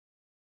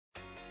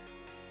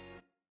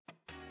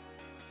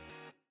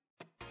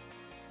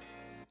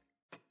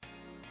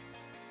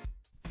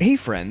Hey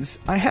friends,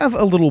 I have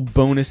a little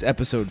bonus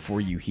episode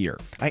for you here.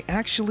 I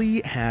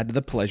actually had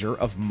the pleasure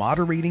of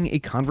moderating a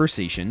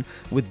conversation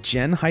with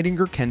Jen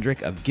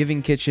Hidinger-Kendrick of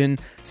Giving Kitchen,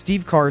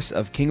 Steve Carse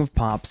of King of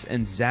Pops,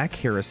 and Zach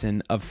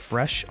Harrison of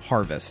Fresh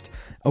Harvest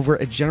over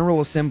at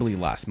General Assembly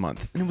last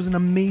month, and it was an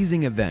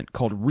amazing event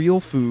called Real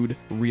Food,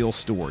 Real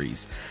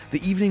Stories.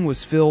 The evening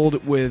was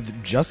filled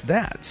with just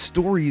that,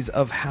 stories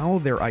of how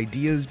their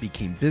ideas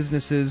became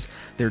businesses,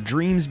 their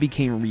dreams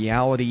became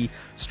reality,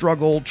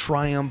 struggle,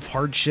 triumph,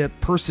 hardship,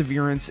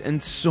 perseverance,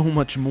 and so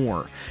much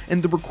more.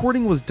 And the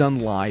recording was done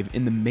live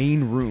in the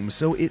main room,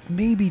 so it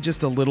may be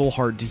just a little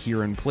hard to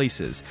hear in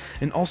places.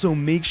 And also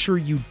make sure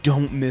you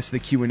don't miss the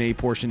Q&A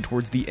portion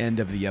towards the end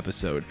of the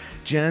episode.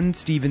 Jen,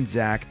 Steve, and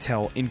Zach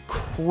tell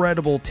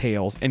incredible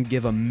tales and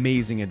give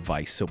amazing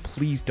advice, so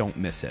please don't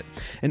miss it.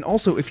 And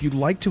also, if you'd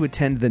like to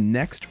attend the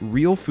next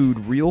Real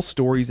Food, Real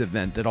Stories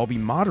event that I'll be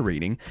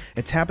moderating,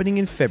 it's happening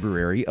in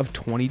February of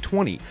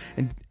 2020,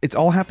 and it's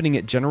all happening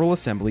at General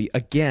Assembly,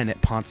 again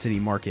at Ponce City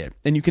Market,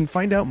 and you can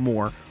find out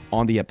more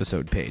on the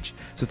episode page.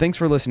 So thanks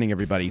for listening,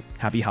 everybody.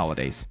 Happy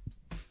holidays.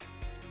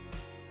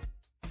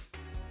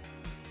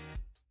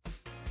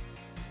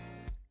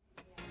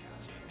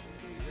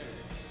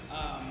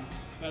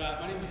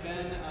 My name's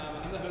Ben.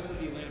 I'm the host of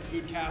the Atlanta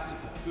Foodcast.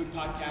 It's a food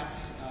podcast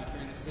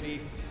here in the city.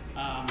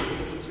 You can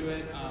listen to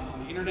it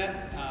on the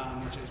internet,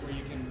 which is where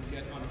you can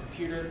get on a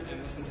computer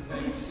and listen to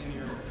things in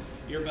your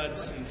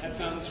earbuds and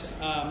headphones.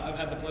 I've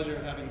had the pleasure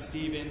of having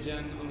Steve and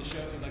Jen on the show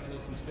if you'd like to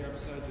listen to their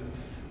episodes.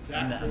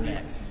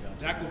 And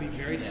Zach will be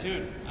very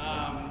soon.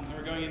 And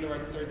we're going into our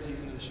third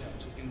season of the show,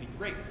 which is going to be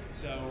great.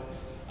 So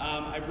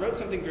I wrote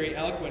something very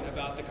eloquent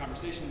about the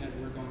conversation that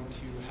we're going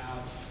to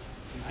have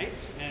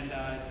tonight. And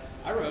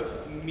I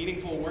wrote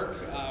meaningful work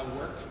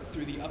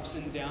through the ups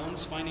and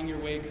downs, finding your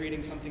way,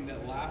 creating something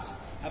that lasts,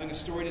 having a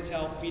story to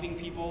tell, feeding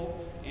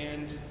people,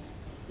 and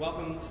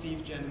welcome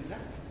Steve, Jen, and Zach.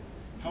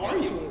 How are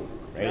you?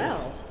 Great.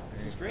 Well,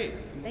 this is great.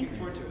 I'm thanks.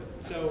 looking forward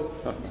to it. So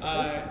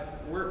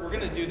we're going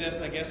to do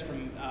this, I guess,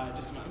 from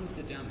just I'm going to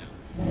sit down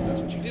now.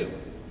 That's what you do.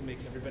 It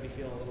makes everybody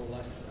feel a little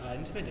less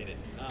intimidated.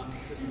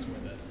 This is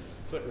where the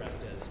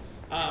footrest is.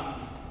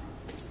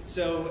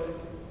 So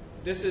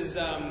this is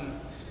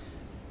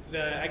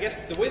I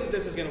guess the way that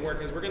this is going to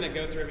work is we're going to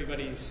go through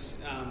everybody's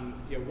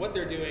what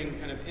they're doing,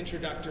 kind of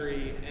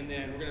introductory, and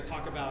then we're going to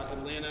talk about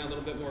Atlanta a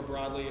little bit more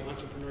broadly,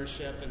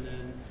 entrepreneurship, and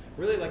then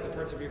really like the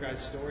parts of your guys'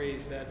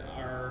 stories that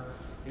are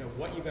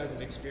what you guys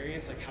have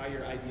experienced, like how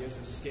your ideas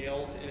have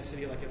scaled in a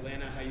city like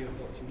Atlanta, how you have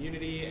built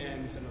community,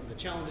 and some of the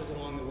challenges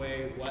along the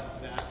way,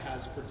 what that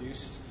has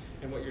produced,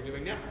 and what you're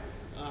doing now.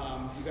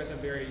 You guys have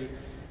very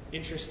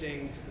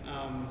interesting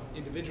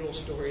individual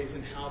stories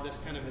and how this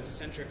kind of is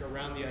centric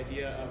around the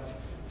idea of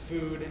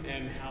food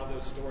and how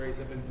those stories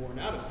have been born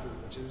out of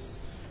food, which is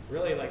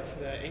really like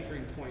the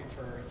anchoring point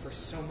for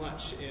so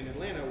much in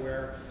Atlanta,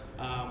 where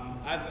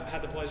I've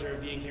had the pleasure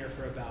of being here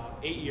for about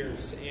 8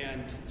 years,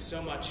 and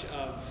so much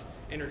of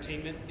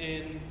entertainment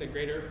in the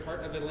greater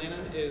part of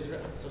Atlanta is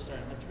so sorry,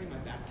 I'm turning my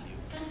back to you.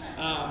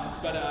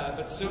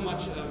 But so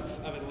much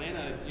of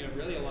Atlanta,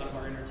 really a lot of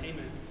our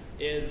entertainment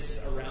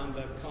is around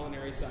the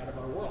culinary side of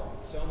our world.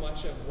 So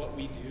much of what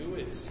we do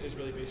is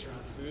really based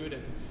around food,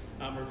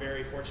 and we're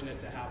very fortunate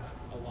to have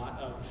a lot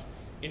of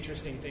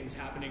interesting things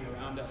happening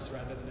around us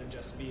rather than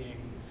just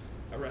being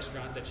a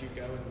restaurant that you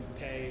go and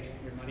pay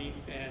your money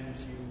and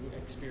you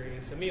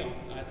experience a meal.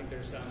 I think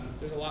there's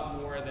a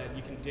lot more that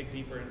you can dig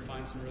deeper and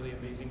find some really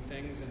amazing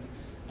things, and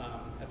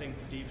I think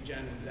Steve,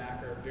 Jen, and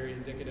Zach are very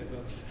indicative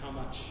of how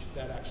much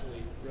that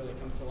actually really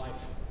comes to life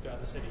throughout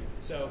the city.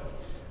 So,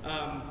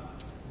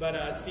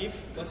 Steve,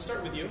 let's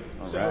start with you.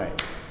 All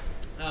right.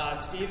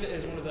 Steve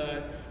is one of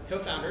the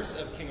co-founders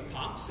of King of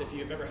Pops. If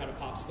you've ever had a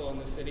popsicle in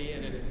the city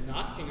and it is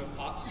not King of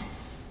Pops,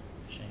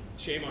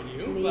 shame on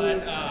you.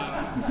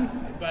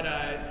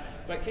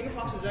 But King of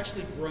Pops has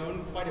actually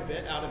grown quite a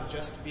bit out of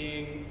just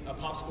being a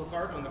popsicle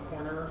cart on the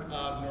corner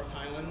of North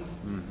Highland,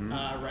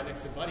 right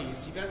next to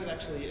Buddy's. You guys have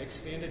actually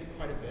expanded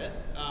quite a bit.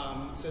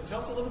 So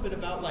tell us a little bit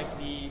about like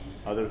the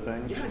other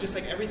things. Yeah, just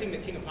like everything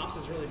that King of Pops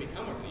has really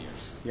become over the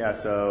years. Yeah.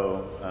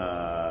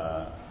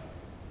 So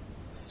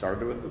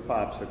started with the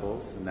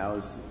popsicles, and that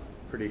was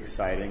pretty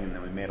exciting. And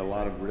then we made a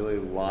lot of really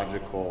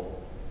logical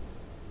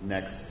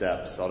next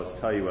steps. So I'll just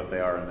tell you what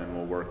they are, and then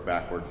we'll work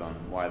backwards on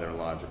why they're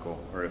logical,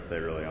 or if they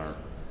really aren't.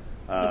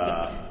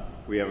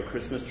 We have a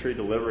Christmas tree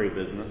delivery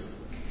business.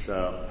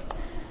 So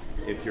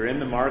if you're in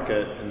the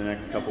market in the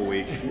next couple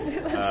weeks,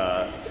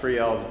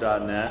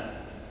 freeelves.net.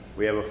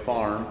 We have a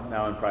farm.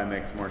 That one probably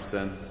makes more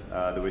sense,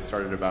 that we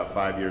started about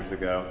 5 years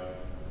ago.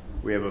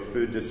 We have a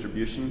food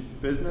distribution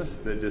business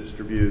that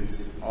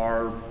distributes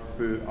our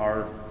food,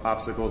 our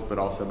popsicles, but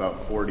also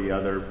about 40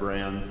 other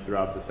brands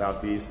throughout the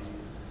Southeast.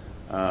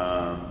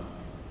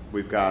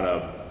 We've got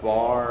a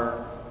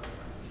bar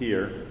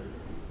here,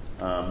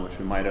 which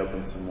we might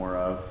open some more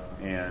of,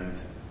 and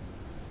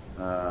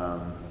I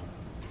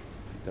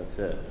think that's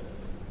it.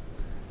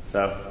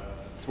 So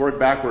to work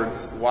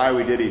backwards, why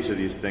we did each of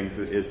these things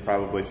is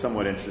probably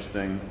somewhat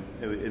interesting,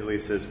 at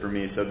least is for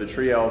me. So the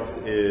Tree Elves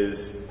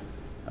is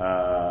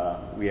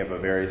We have a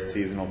very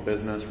seasonal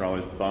business. We're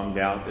always bummed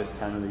out this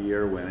time of the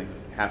year when it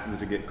happens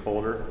to get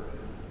colder.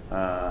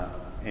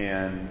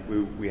 And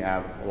we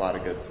have a lot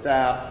of good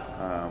staff.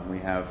 We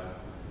have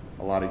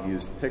a lot of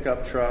used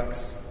pickup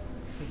trucks.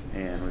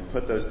 And we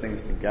put those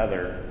things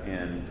together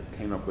and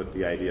came up with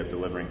the idea of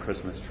delivering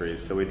Christmas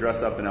trees. So we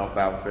dress up in elf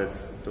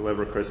outfits,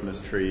 deliver Christmas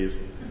trees.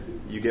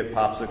 You get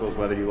popsicles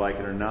whether you like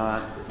it or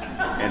not.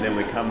 And then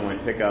we come and we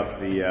pick up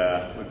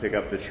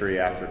the tree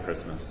after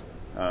Christmas.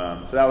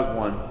 So that was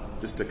one,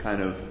 just to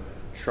kind of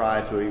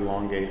try to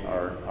elongate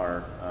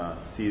our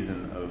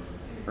season of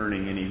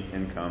earning any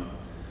income.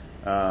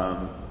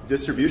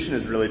 Distribution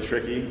is really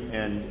tricky,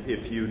 and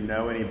if you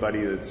know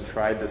anybody that's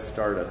tried to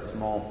start a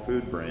small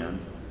food brand,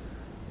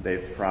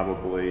 they've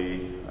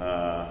probably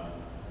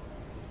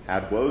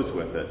had woes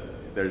with it.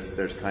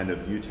 There's kind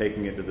of you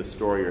taking it to the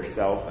store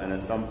yourself, and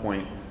at some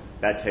point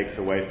that takes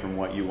away from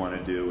what you want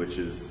to do, which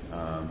is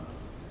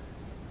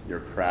your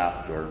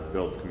craft or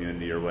build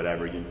community or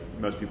whatever.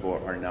 Most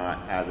people are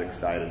not as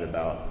excited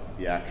about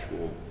the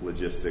actual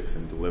logistics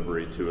and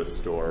delivery to a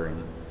store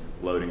and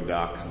loading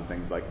docks and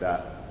things like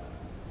that.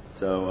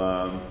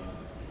 So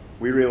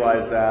we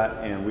realized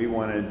that, and we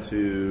wanted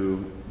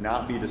to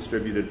not be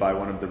distributed by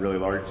one of the really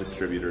large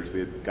distributors.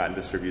 We had gotten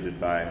distributed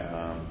by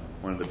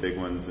one of the big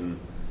ones, and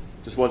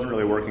just wasn't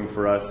really working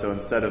for us. So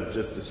instead of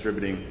just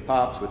distributing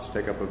Pops, which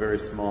take up a very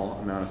small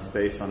amount of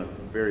space on a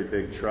very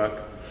big truck,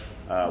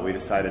 we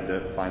decided to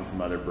find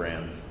some other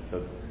brands.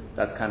 So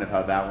that's kind of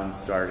how that one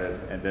started.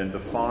 And then the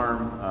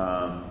farm,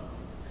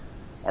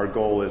 our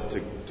goal is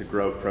to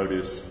grow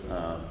produce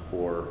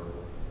for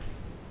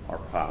our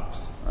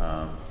Pops.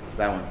 So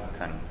that one's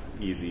kind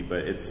of easy, but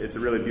it's a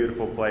really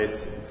beautiful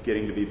place. It's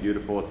getting to be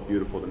beautiful. It's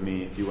beautiful to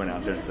me. If you went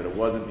out there and said it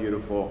wasn't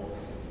beautiful,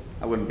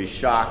 I wouldn't be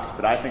shocked,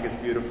 but I think it's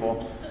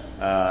beautiful.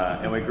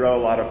 And we grow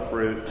a lot of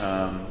fruit.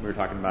 We were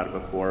talking about it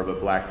before,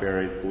 but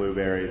blackberries,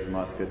 blueberries,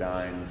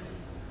 muscadines,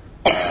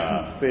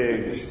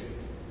 figs,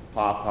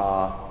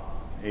 pawpaw,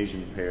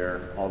 Asian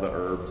pear, all the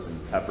herbs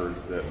and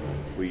peppers that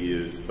we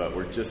use, but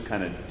we're just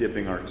kind of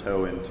dipping our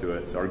toe into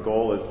it. So our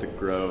goal is to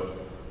grow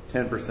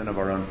 10% of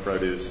our own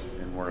produce,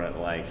 and we're at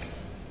like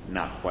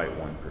not quite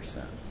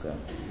 1%. So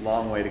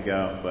long way to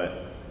go,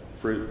 but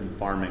fruit and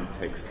farming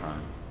takes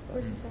time.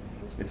 Where's it?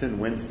 It's in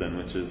Winston,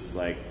 which is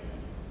like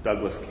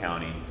Douglas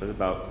County, so it's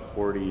about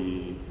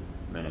 40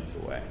 minutes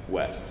away,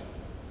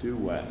 due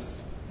west.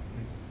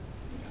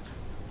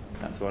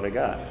 That's what I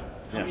got.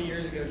 How many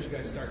years ago did you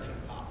guys start King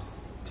Pops?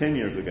 10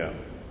 years ago.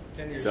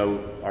 10 years So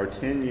ago. our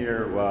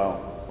 10-year,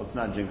 well, let's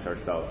not jinx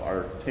ourselves.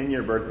 Our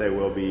 10-year birthday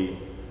will be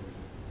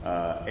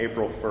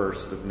April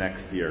 1st of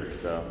next year.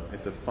 So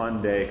it's a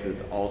fun day because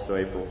it's also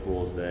April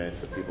Fool's Day,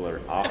 so people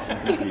are often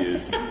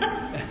confused.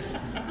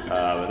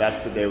 But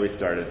that's the day we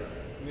started.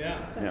 Yeah.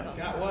 That's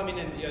God, well, I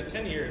mean,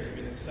 10 years. I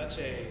mean, it's such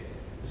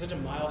a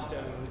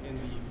milestone in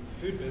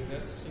the food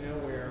business. You know,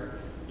 where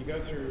you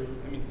go through.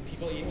 I mean,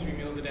 people eat 3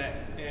 meals a day,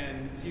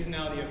 and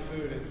seasonality of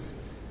food is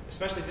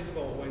especially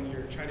difficult when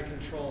you're trying to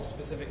control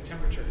specific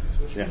temperatures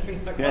with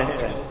something like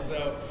popsicles.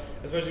 So,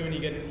 especially when you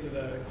get into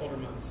the colder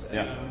months.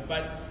 Yeah.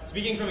 But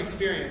speaking from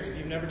experience, if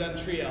you've never done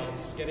tree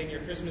elves, getting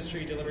your Christmas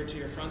tree delivered to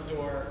your front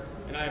door,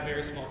 and I have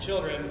very small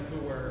children who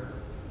were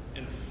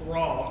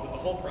enthralled with the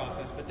whole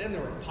process. But then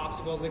there were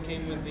popsicles that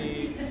came with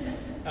the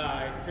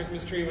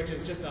Christmas tree, which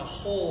is just a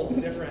whole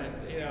different,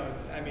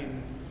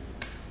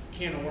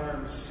 can of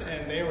worms.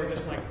 And they were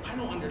just like, I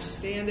don't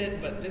understand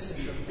it, but this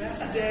is the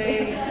best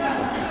day.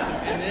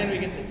 And then we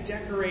get to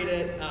decorate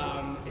it.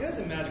 It was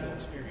a magical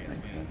experience,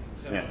 man.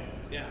 So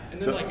yeah.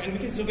 And then and we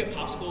can still get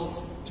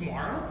popsicles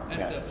tomorrow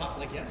at the pop.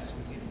 Like, yes,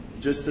 we can.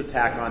 Just to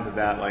tack onto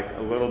that, like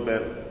a little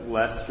bit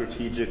less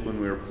strategic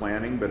when we were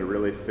planning, but it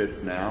really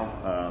fits now.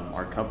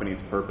 Our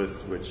company's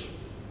purpose, which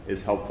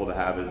is helpful to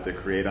have, is to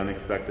create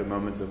unexpected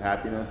moments of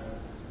happiness.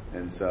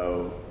 And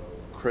so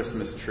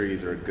Christmas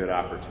trees are a good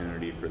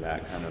opportunity for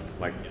that, kind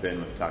of like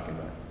Ben was talking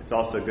about. It's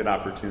also a good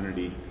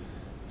opportunity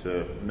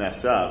to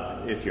mess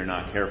up if you're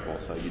not careful,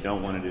 so you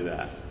don't want to do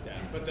that. Yeah,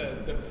 but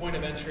the point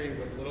of entry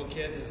with little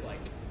kids is like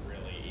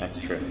really easy. That's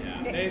true.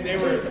 Yeah, they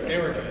were good. They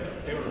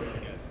were really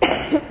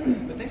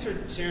good. But thanks for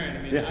sharing.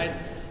 I mean,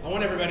 I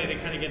want everybody to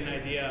kind of get an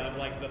idea of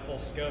like the full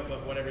scope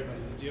of what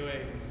everybody's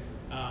doing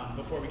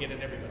before we get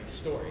into everybody's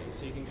story,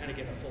 so you can kind of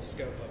get a full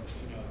scope of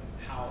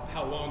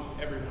how long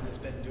everyone has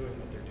been doing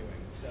what they're doing.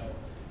 So,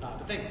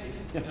 but thanks, Steve.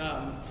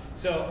 Yeah.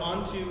 So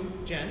on to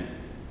Jen.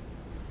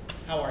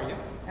 How are you?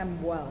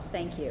 I'm well,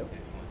 thank you.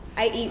 Excellent.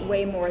 I eat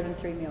way more than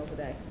 3 meals a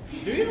day.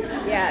 Do you?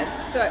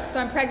 Yeah, so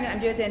I'm pregnant. I'm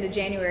due at the end of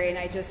January, and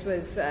I just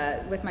was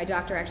with my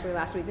doctor actually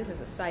last week. This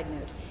is a side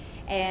note.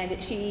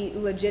 And she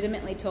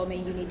legitimately told me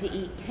you need to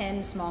eat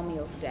 10 small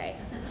meals a day.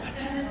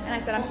 And I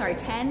said, I'm sorry,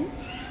 10?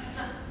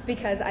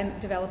 Because I'm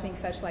developing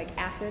such like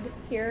acid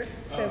here.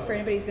 So for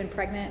anybody who's been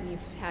pregnant and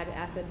you've had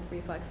acid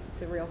reflux,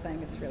 it's a real thing.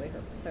 It's really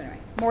hurtful. So anyway,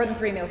 more than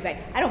 3 meals a day.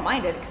 I don't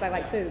mind it because I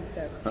like food.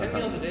 So 10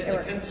 meals a day,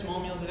 like 10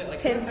 small meals a day, like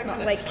 10 small.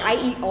 Like I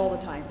eat all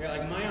the time. You're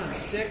like, am I on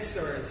 6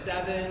 or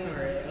 7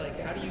 or like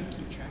how do you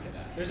keep track of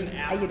that? There's an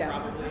app You don't.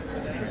 probably for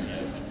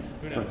that.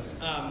 Who knows?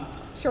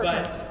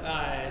 Short-term.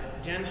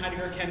 Jen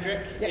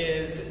Hidinger-Kendrick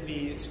is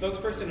the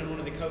spokesperson and one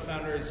of the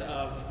co-founders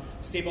of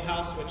Staple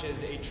House, which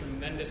is a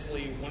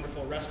tremendously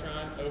wonderful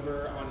restaurant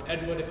over on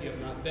Edgewood. If you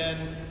have not been,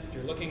 if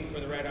you're looking for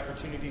the right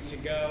opportunity to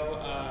go,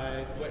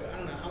 I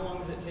don't know, how long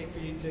does it take for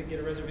you to get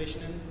a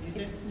reservation in these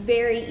days? It's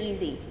very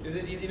easy. Is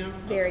it easy now? It's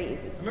very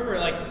easy. I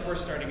remember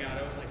first starting out,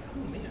 I was like,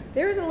 oh man.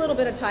 There was a little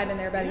bit of time in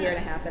there, about a year and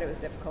a half, that it was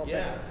difficult,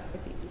 Yeah. but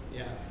it's easy.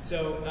 Yeah.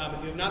 So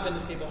if you have not been to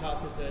Staple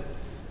House, it's an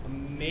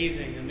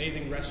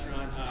amazing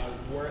restaurant,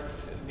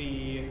 worth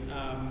the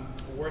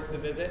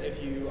visit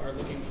if you are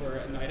looking for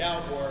a night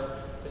out or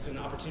just an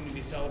opportunity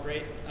to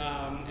celebrate.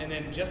 And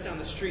then just down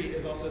the street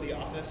is also the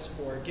office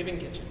for Giving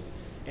Kitchen.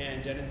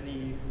 And Jen is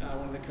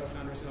one of the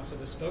co-founders and also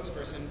the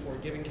spokesperson for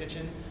Giving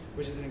Kitchen,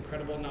 which is an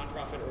incredible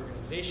nonprofit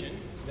organization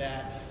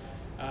that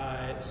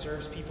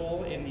serves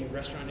people in the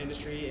restaurant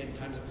industry in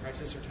times of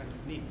crisis or times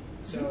of need.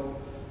 So,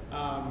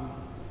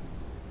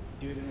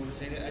 do you even want to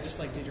say that? I just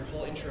did your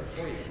whole intro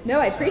for you. No,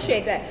 I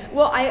appreciate that.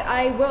 Well,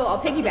 I will. I'll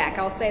piggyback.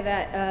 I'll say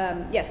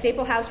that,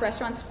 Staple House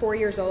Restaurant's 4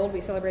 years old.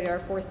 We celebrated our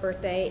 4th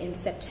birthday in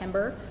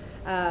September.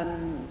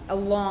 A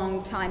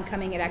long time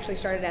coming. It actually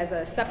started as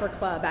a supper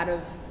club out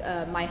of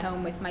my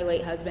home with my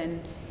late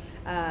husband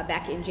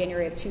back in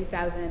January of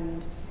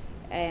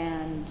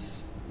 2009.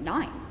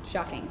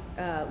 Shocking.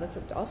 That's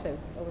also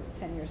over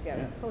 10 years ago.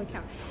 Yeah. Holy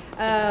cow.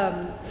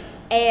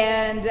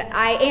 And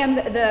I am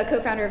the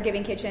co-founder of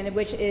Giving Kitchen,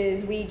 which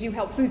is, we do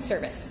help food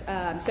service.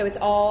 So it's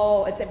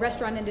a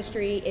restaurant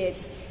industry,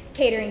 it's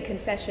catering,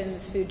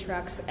 concessions, food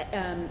trucks,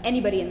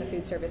 anybody in the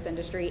food service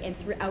industry, and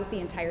throughout the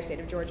entire state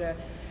of Georgia,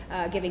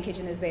 Giving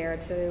Kitchen is there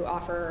to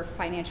offer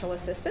financial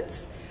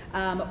assistance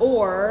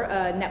or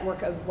a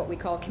network of what we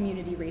call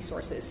community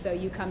resources. So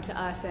you come to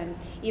us, and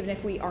even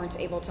if we aren't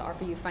able to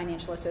offer you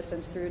financial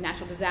assistance through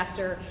natural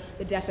disaster,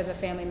 the death of a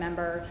family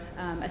member,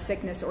 a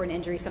sickness or an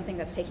injury, something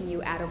that's taking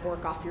you out of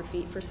work, off your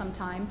feet for some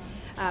time,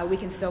 we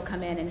can still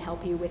come in and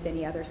help you with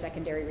any other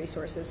secondary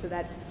resources. So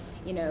that's,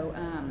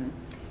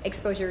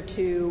 exposure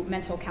to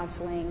mental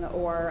counseling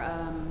or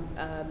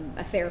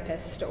a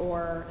therapist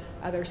or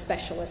other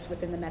specialists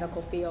within the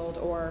medical field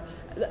or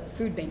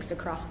food banks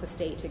across the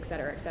state, et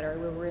cetera, et cetera.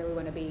 We really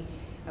want to be,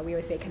 we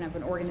always say, kind of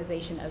an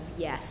organization of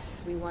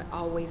yes. We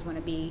always want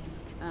to be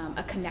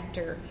a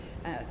connector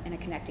and a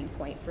connecting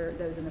point for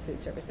those in the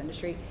food service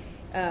industry.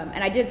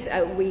 And I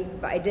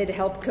did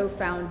help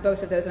co-found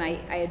both of those, and I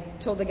had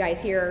told the guys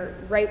here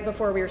right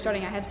before we were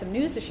starting, I have some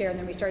news to share, and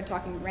then we started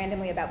talking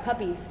randomly about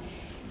puppies.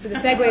 So the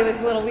segue was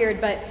a little weird,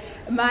 but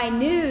my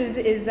news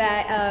is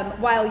that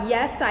while,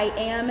 yes, I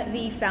am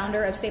the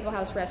founder of Staple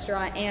House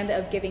Restaurant and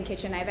of Giving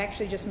Kitchen, I've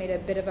actually just made a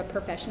bit of a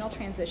professional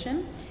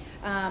transition.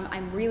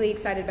 I'm really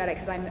excited about it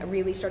because I'm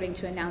really starting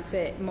to announce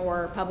it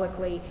more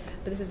publicly.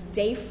 But this is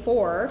day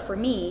 4 for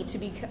me to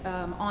be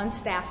on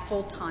staff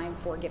full-time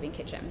for Giving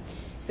Kitchen.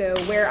 So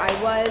where I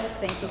was,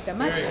 thank you so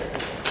much.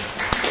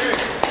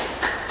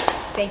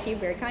 Thank you,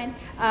 very kind.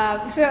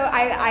 So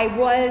I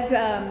was...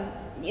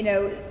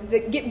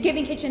 the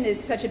Giving Kitchen is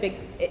such a big,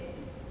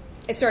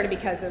 it started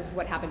because of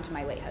what happened to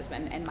my late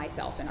husband and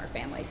myself and our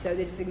family. So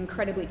it's an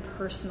incredibly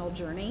personal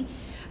journey.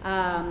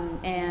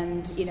 But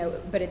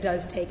it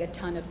does take a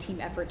ton of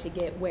team effort to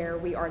get where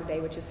we are today,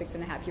 which is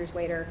 6.5 years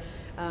later,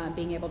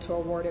 being able to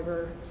award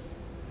over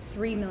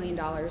 $3 million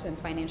in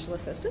financial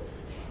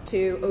assistance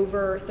to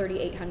over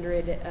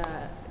 3,800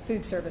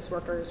 food service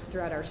workers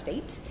throughout our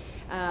state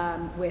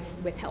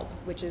with help,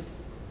 which is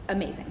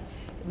amazing.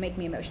 Make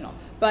me emotional.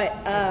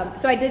 But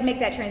so I did make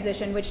that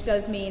transition, which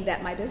does mean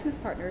that my business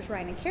partners,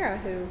 Ryan and Kara,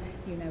 who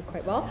you know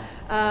quite well,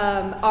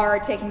 are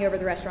taking over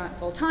the restaurant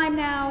full time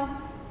now.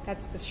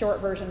 That's the short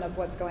version of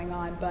what's going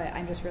on, but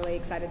I'm just really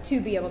excited to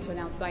be able to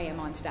announce that I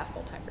am on staff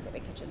full time for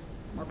Giving Kitchen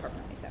more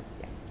permanently. So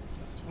yeah.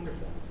 That's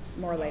wonderful.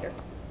 More later.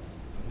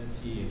 Let's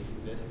see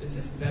if is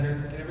this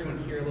better? Can everyone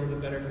hear a little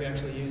bit better if we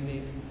actually use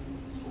these?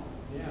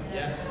 Yeah.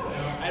 Yes. No,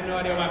 I have no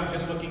idea why I'm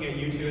just looking at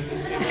you two at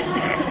this table.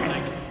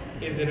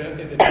 Is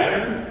it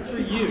better for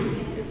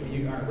you if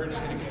you are? We're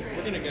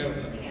gonna go.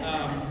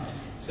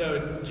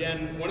 So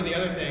Jen, one of the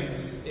other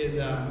things is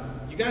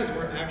you guys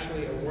were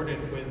actually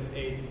awarded with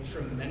a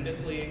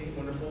tremendously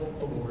wonderful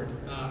award.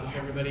 If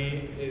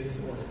everybody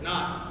is or is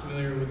not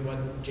familiar with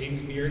what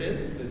James Beard is,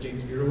 the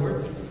James Beard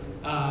Awards,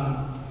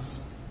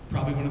 it's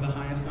probably one of the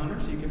highest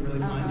honors you could really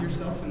find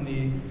yourself in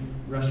the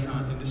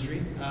restaurant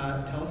industry.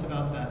 Tell us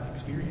about that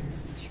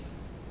experience.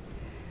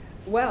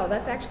 Well,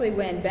 that's actually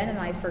when Ben and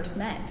I first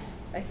met.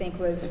 I think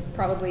was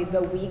probably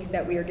the week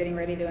that we were getting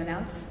ready to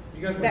announce.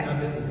 You guys weren't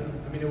that busy though.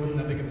 I mean, it wasn't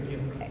that big of a deal.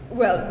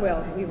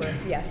 Well, we were.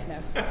 Yes, no.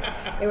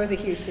 It was a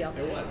huge deal.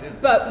 It was, yeah.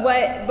 But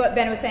what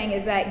Ben was saying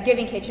is that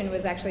Giving Kitchen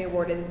was actually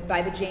awarded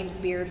by the James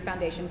Beard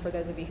Foundation. For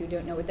those of you who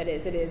don't know what that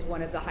is, it is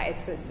one of the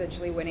highest,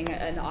 essentially winning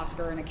an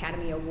Oscar and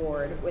Academy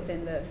Award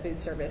within the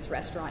food service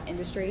restaurant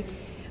industry.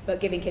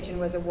 But Giving Kitchen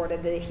was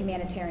awarded the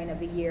Humanitarian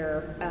of the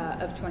Year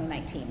of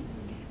 2019.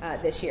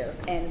 This year,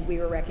 and we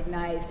were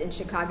recognized in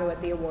Chicago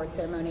at the award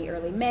ceremony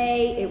early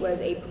May. It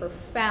was a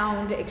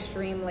profound,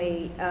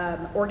 extremely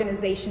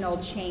organizational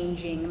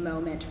changing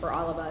moment for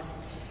all of us.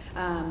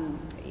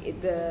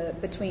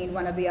 Between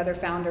one of the other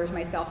founders,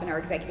 myself, and our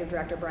executive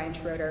director, Brian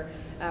Schroeder,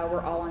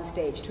 were all on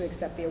stage to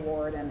accept the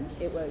award, and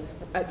it was,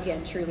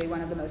 again, truly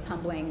one of the most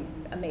humbling,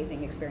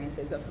 amazing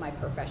experiences of my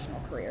professional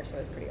career, so it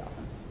was pretty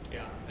awesome.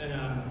 Yeah,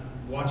 and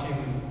watching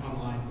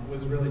online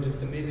was really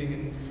just amazing.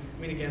 And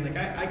I mean, again, like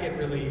I get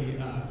really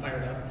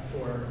fired up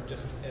for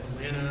just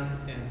Atlanta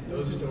and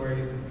those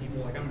stories and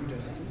people. Like I'm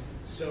just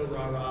so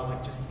rah,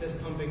 like just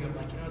fist pumping of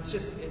like,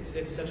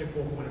 it's such a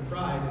cool point of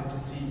pride, and to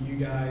see you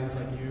guys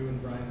like you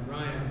and Brian and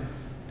Ryan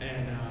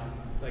and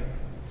like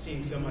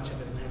seeing so much of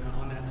Atlanta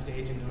on that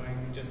stage and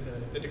knowing just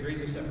the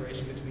degrees of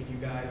separation between you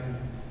guys and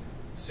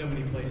so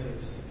many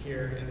places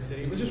here in the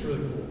city. It was just really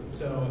cool.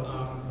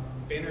 So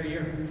banner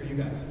year for you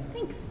guys.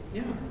 Thanks.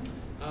 Yeah.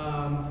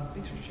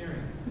 Thanks for sharing.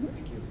 Mm-hmm.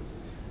 Thank you.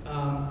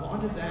 Well, on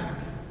to Zach.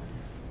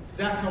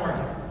 Zach, how are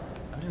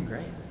you? I'm doing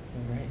great.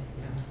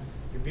 Yeah.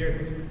 Your beard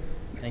looks nice.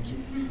 Thank you.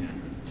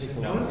 Yeah.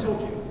 No one's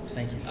told you.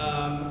 Thank you.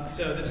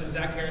 So this is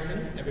Zach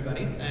Harrison,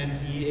 everybody, and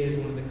he is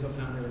one of the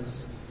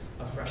co-founders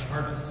of Fresh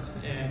Harvest.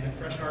 And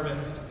Fresh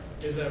Harvest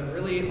is a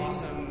really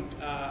awesome,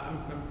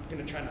 I'm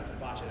going to try not to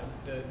botch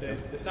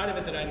it. The side of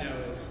it that I know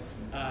is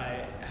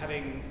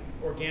having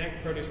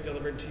organic produce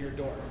delivered to your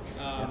door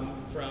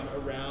from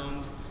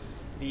around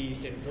the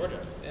state of Georgia,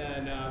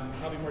 and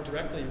probably more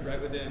directly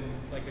right within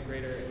like the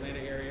greater Atlanta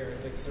area or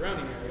like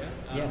surrounding area.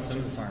 Yeah, some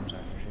of the farms are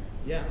for sure.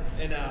 Yeah,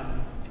 and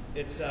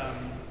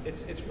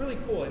it's really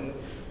cool. And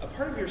a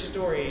part of your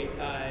story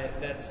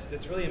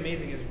that's really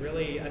amazing is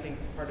really, I think,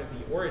 part of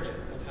the origin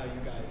of how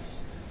you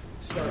guys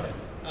started.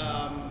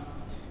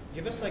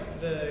 Give us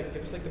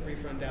the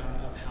brief rundown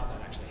of how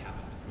that actually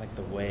happened. Like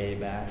the way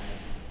back.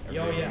 Oh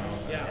yeah.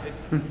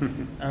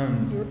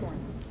 You were born.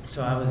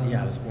 So I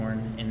was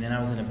born, and then I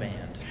was in a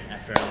band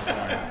after I was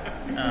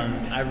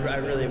born. I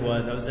really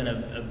was. I was in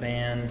a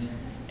band,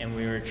 and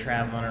we were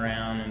traveling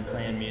around and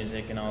playing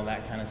music and all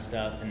that kind of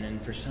stuff. And then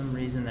for some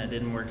reason that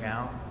didn't work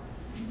out.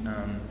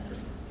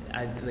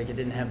 I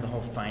didn't have the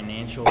whole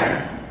financial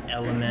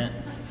element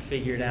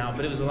figured out,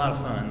 but it was a lot of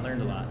fun.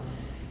 Learned a lot.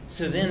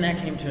 So then that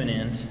came to an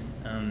end,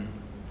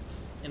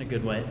 in a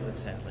good way, but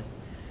sadly.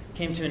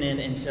 Came to an end,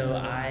 and so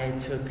I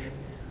took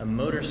a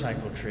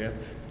motorcycle trip,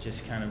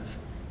 just kind of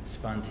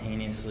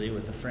spontaneously,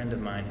 with a friend of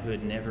mine who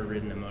had never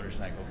ridden a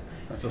motorcycle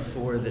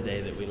before the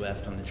day that we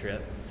left on the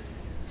trip.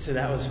 So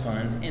that was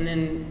fun. And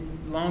then,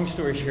 long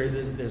story short,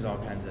 there's all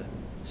kinds of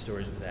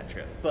stories with that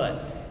trip.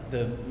 But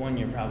the one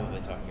you're probably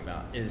talking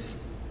about is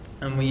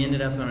we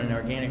ended up on an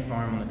organic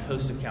farm on the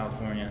coast of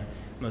California,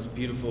 most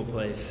beautiful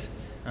place,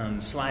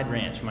 Slide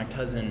Ranch. My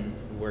cousin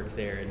worked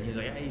there, and he was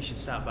like, "Hey, you should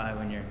stop by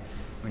when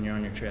you're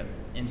on your trip."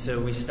 And so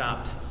we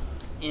stopped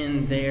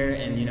in there,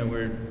 and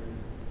we're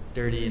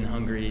dirty and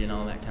hungry and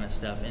all that kind of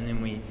stuff. And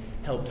then we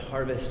helped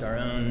harvest our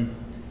own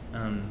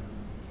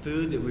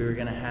food that we were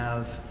going to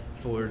have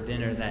for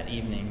dinner that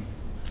evening.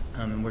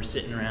 And we're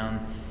sitting around,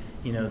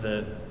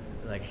 the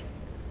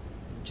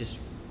just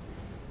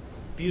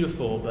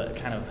beautiful but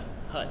kind of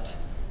hut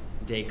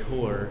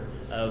decor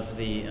of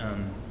the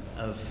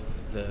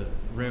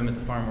room at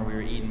the farm where we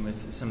were eating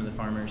with some of the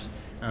farmers.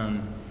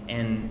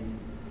 And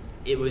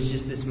it was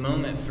just this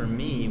moment for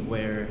me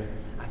where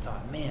I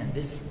thought, man,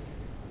 this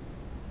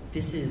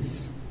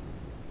is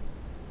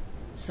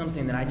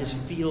something that I just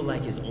feel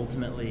like is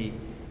ultimately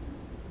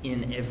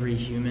in every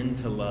human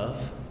to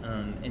love.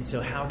 And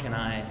so how can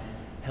I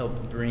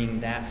help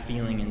bring that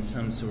feeling in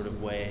some sort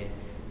of way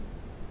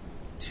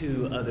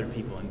to other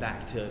people and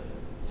back to,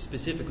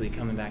 specifically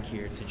coming back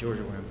here to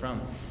Georgia where I'm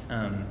from,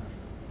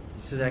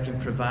 so that I can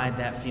provide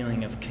that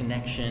feeling of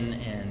connection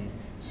and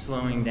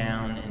slowing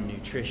down and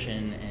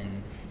nutrition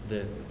and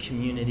the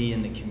community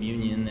and the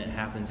communion that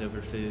happens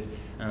over food.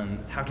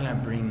 How can I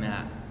bring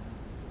that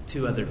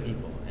to other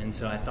people? And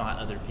so I thought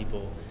other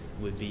people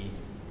would be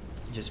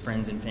just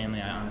friends and family.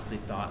 I honestly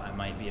thought I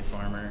might be a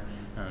farmer.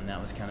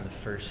 That was kind of the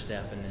first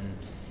step, and then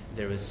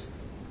there was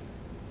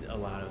a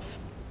lot of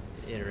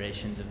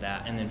iterations of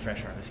that, and then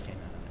Fresh Harvest came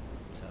out of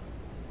it. So,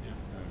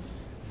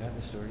 is that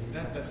the story?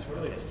 That's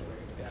totally the story.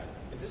 Yeah.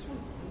 Is this one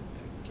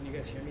on? Can you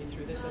guys hear me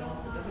through this at all?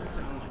 It doesn't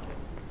sound like it.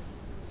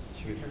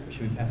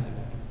 Should we pass it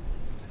back?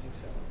 I think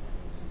so.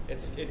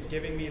 It's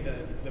giving me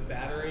the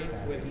battery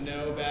with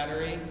no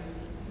battery.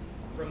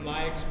 From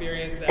my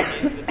experience, that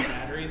means that the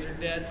batteries are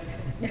dead.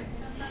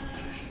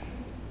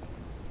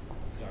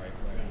 Sorry,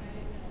 Claire.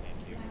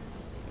 Thank you.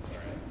 That's all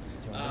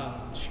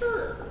right.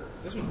 Sure.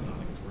 This one sounds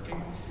like it's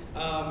working.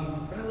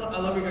 But I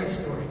love your guys'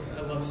 stories.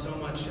 I love so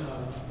much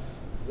of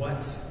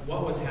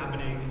what was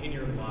happening in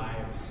your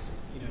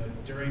lives,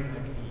 during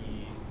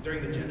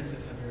the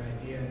genesis of your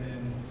idea, and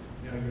then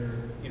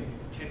you're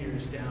 10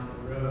 years down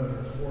the road,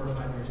 or 4 or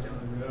 5 years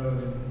down the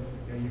road,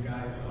 and you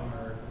guys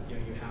are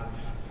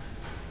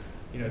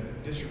you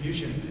have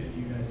distribution, and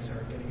you guys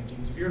are getting a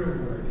James Beard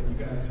Award, and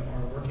you guys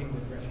are working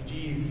with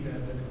refugees that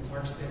live in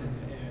Clarkston,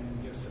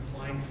 and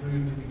supplying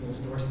food to people's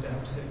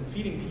doorsteps, and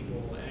feeding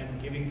people,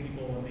 and giving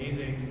people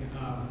amazing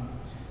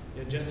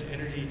just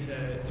energy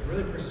to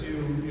really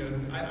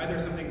pursue either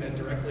something that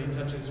directly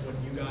touches what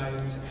you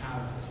guys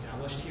have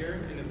established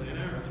here in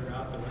Atlanta or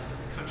throughout the rest of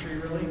the country,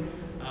 really.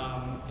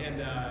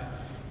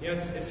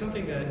 It's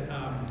something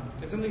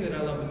that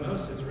I love the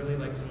most is really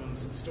like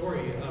someone's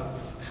story of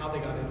how they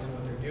got into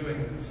what they're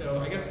doing. So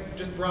I guess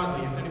just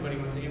broadly, if anybody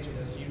wants to answer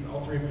this,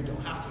 all three of you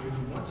don't have to if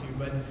you want to,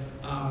 but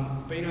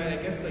I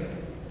guess like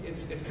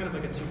it's kind of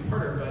like a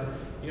two-parter. But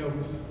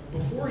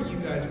before you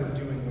guys were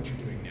doing what you're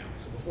doing now,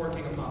 so before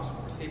King of Pops,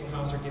 before Staple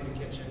House or Giving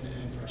Kitchen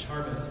and Fresh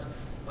Harvest,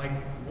 like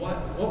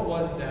what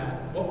was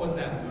that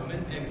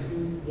moment, and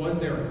who was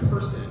there a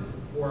person,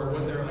 or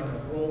was there like a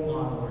role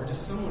model, or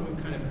just someone who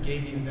kind of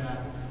gave you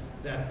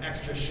that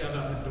extra shove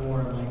out the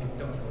door, like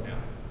don't slow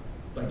down,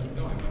 like keep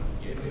going, like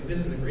if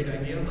this is a great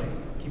idea,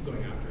 like keep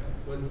going after it.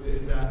 What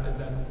is that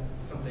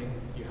something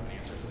you have an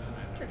answer for that? I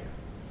have no idea.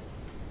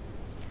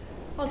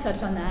 I'll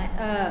touch on that.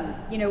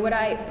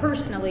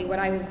 What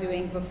I was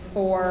doing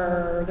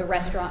before the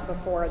restaurant,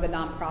 before the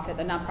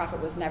nonprofit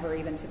was never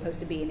even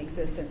supposed to be in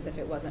existence if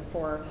it wasn't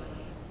for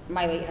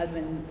my late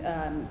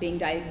husband being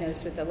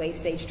diagnosed with a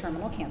late-stage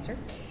terminal cancer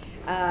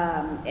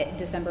in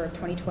December of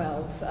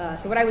 2012.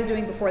 So what I was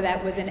doing before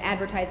that was in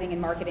advertising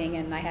and marketing,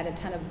 and I had a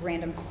ton of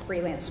random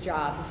freelance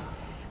jobs,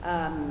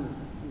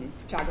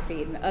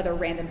 photography and other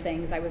random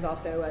things. I was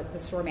also the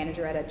store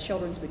manager at a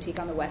children's boutique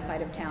on the west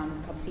side of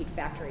town called Seed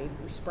Factory,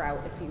 or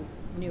Sprout, if you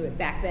knew it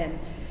back then.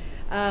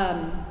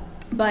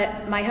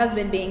 But my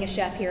husband, being a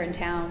chef here in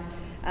town,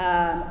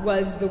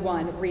 was the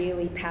one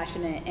really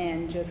passionate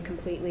and just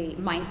completely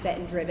mindset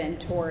and driven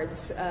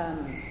towards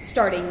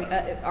starting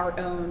our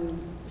own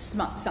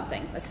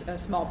something, a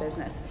small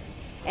business.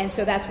 And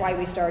so that's why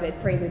we started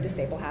Prelude to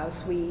Staple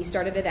House. We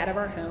started it out of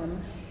our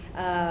home.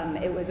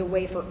 It was a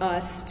way for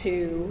us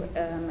to,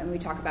 and we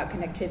talk about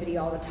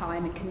connectivity all the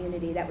time and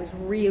community, that was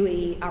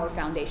really our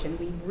foundation.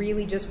 We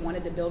really just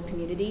wanted to build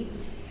community.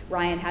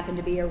 Ryan happened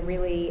to be a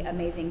really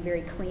amazing,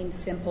 very clean,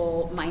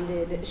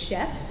 simple-minded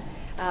chef,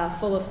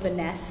 full of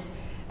finesse.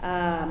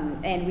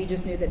 And we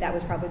just knew that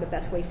was probably the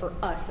best way for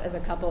us as a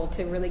couple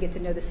to really get to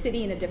know the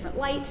city in a different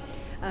light,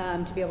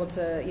 to be able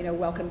to,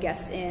 welcome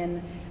guests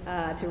in,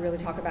 to really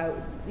talk about,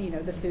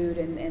 the food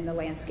and the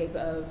landscape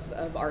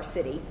of our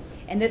city.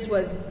 And this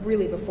was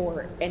really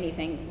before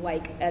anything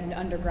like an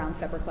underground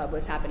supper club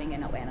was happening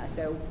in Atlanta.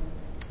 So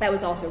that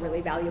was also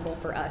really valuable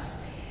for us.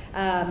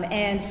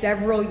 And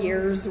several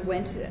years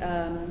went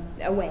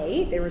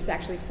away. There was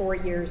actually 4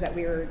 years that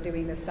we were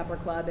doing this supper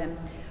club, and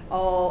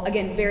all,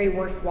 again, very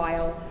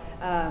worthwhile,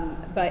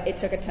 but it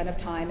took a ton of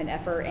time and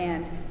effort.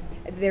 And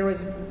there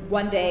was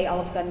one day, all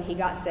of a sudden, he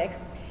got sick.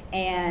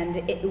 And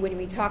when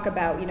we talk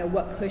about,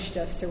 what pushed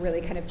us to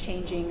really kind of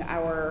changing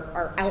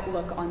our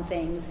outlook on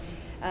things,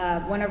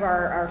 one of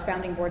our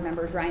founding board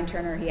members, Ryan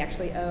Turner, he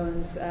actually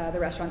owns the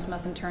restaurants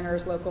Muss and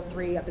Turner's Local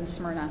 3 up in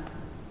Smyrna.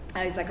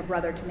 He's like a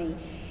brother to me.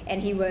 And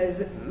he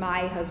was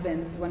my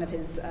husband's, one of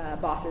his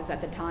bosses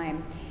at the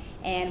time.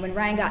 And when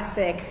Ryan got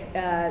sick,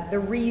 the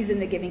reason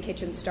the Giving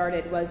Kitchen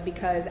started was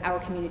because our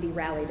community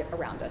rallied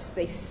around us.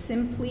 They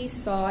simply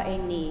saw a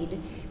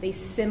need. They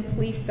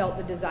simply felt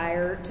the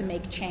desire to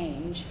make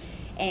change.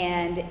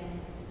 And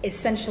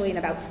essentially in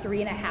about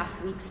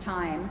 3.5 weeks'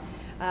 time,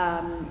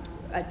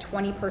 a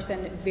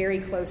 20-person, very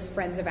close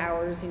friends of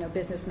ours,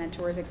 business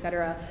mentors,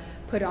 etc.,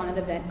 put on an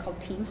event called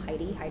Team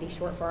Heidi. Heidi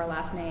short for our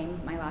last name,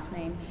 my last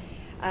name.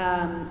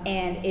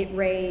 And it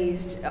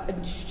raised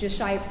just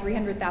shy of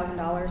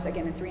 $300,000,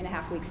 again, in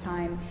 3.5 weeks'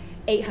 time.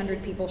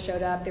 800 people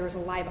showed up. There was a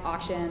live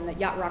auction. The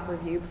Yacht Rock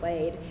Review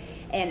played.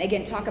 And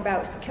again, talk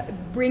about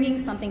bringing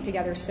something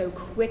together so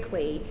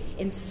quickly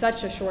in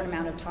such a short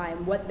amount of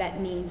time, what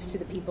that means to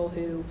the people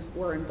who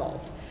were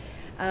involved.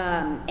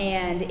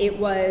 And it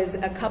was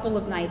a couple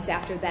of nights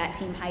after that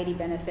Team Heidi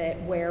benefit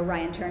where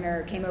Ryan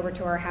Turner came over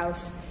to our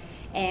house.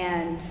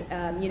 And,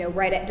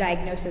 right at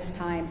diagnosis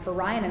time for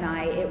Ryan and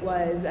I, it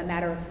was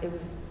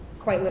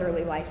quite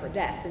literally life or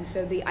death. And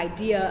so the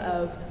idea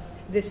of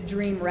this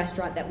dream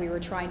restaurant that we were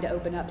trying to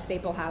open up,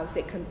 Staple House,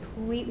 it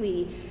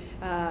completely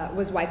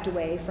was wiped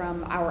away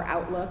from our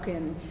outlook.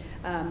 And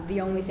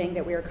the only thing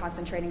that we were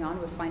concentrating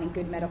on was finding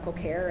good medical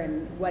care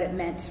and what it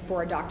meant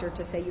for a doctor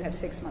to say you have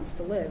 6 months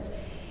to live.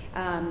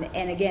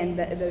 And again,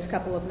 those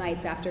couple of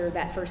nights after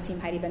that first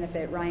Team Heidi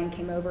benefit, Ryan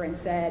came over and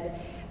said,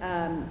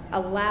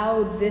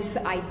 allow this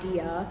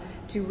idea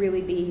to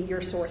really be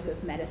your source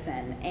of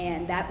medicine.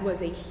 And that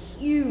was a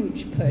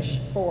huge push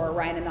for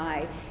Ryan and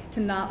I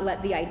to not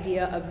let the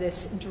idea of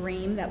this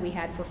dream that we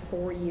had for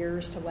 4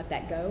 years, to let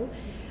that go.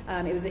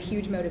 It was a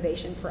huge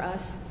motivation for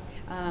us.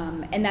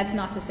 And that's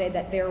not to say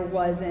that there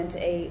wasn't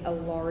a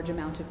large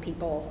amount of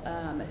people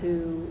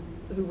who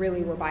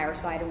really were by our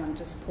side and wanted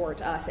to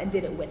support us and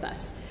did it with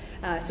us.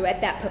 So at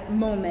that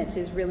moment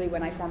is really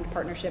when I formed a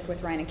partnership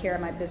with Ryan and Kara,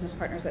 my business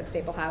partners at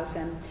Staple House,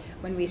 and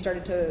when we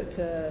started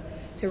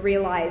to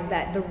realize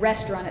that the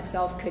restaurant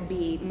itself could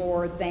be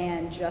more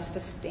than just a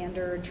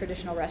standard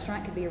traditional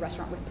restaurant, it could be a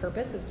restaurant with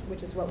purpose,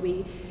 which is what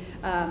we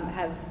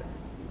have.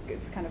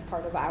 It's kind of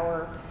part of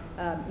our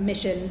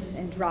mission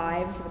and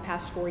drive for the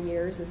past 4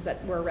 years, is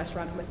that we're a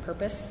restaurant with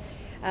purpose.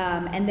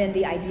 And then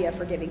the idea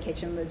for Giving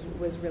Kitchen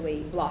was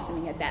really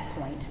blossoming at that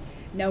point,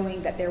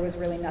 knowing that there was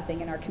really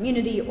nothing in our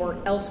community or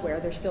elsewhere.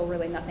 There's still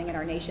really nothing in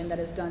our nation that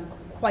has done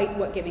quite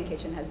what Giving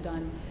Kitchen has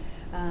done.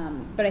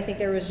 But I think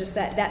there was just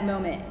that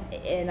moment,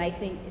 and I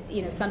think,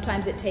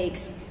 sometimes it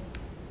takes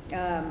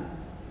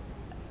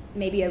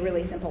maybe a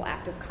really simple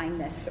act of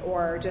kindness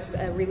or just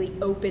a really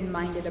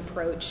open-minded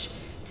approach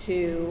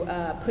to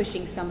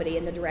pushing somebody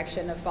in the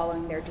direction of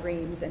following their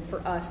dreams. And for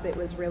us, that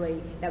was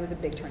a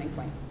big turning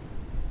point.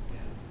 Yeah,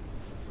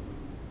 that's awesome.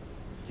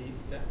 Steve,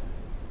 Zach?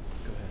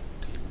 Go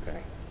ahead.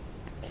 Okay.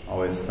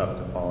 Always tough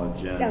to follow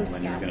Jen No, when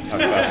Scott. you're going to talk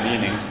about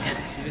meaning.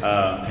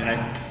 And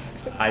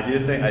I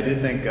do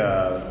think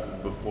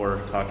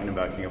before talking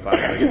about King of Pop, I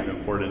think it's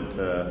important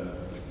to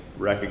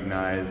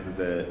recognize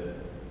that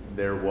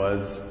there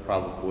was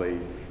probably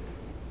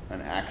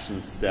an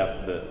action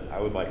step that I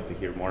would like to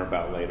hear more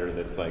about later.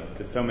 That's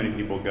because so many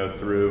people go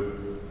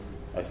through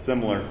a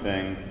similar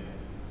thing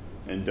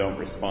and don't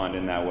respond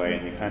in that way,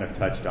 and you kind of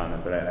touched on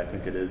it, but I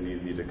think it is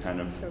easy to kind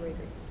of Totally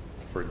agree.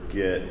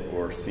 forget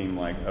or seem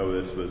like, oh,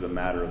 this was a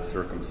matter of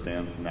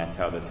circumstance and that's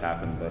how this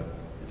happened, but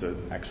it's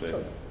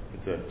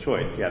a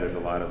choice. Yeah, there's a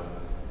lot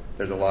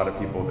of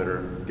people that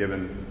are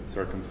given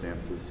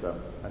circumstances, so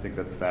I think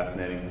that's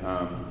fascinating.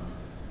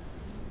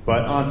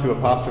 But on to a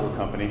popsicle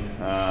company.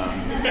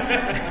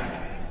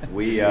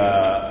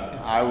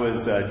 I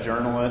was a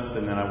journalist,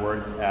 and then I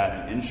worked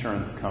at an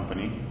insurance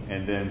company,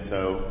 and then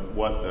so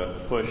what the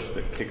push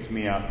that kicked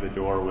me out the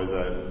door was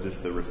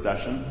just the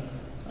recession.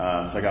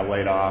 So I got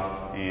laid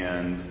off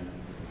and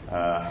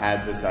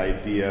had this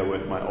idea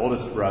with my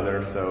oldest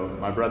brother. So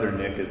my brother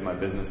Nick is my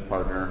business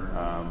partner.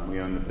 We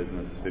own the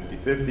business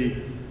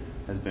 50-50.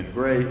 Has been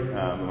great,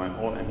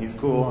 and he's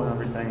cool and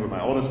everything. But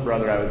my oldest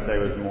brother, I would say,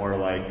 was more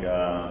like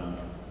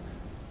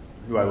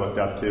who I looked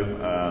up to,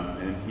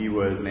 and he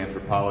was an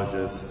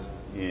anthropologist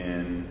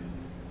in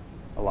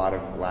a lot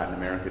of Latin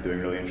America, doing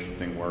really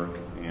interesting work,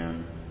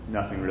 and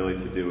nothing really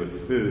to do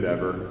with food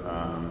ever.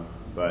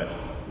 But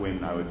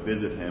when I would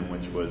visit him,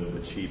 which was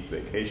the cheap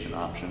vacation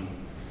option,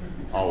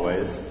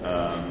 always,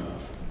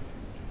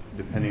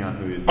 depending on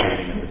who he was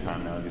dating at the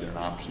time, that was either an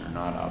option or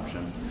not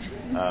option.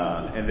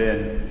 And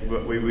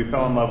then we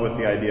fell in love with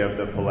the idea of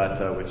the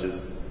paleta, which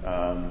is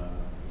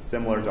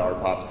similar to our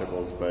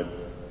popsicles, but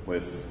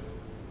with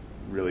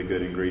really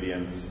good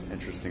ingredients,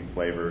 interesting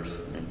flavors.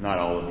 And not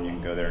all of them. You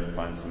can go there and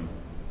find some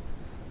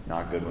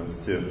not good ones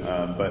too.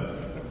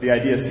 But the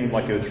idea seemed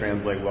like it would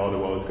translate well to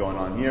what was going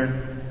on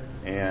here.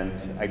 And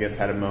I guess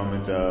had a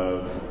moment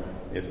of,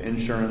 if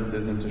insurance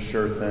isn't a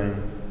sure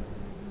thing,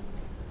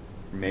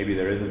 maybe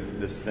there isn't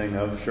this thing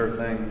of sure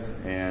things.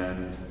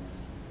 And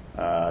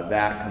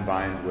that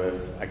combined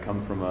with, I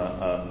come from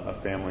a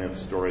family of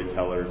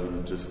storytellers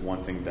and just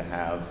wanting to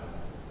have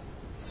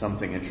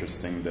something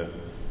interesting to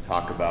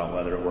talk about,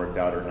 whether it worked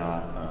out or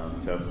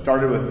not. So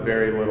started with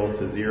very little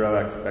to zero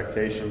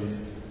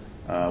expectations.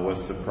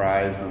 Was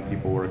surprised when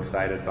people were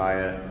excited by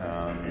it,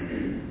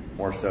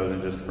 more so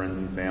than just friends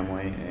and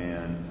family,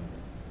 and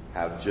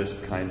have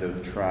just kind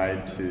of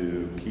tried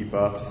to keep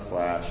up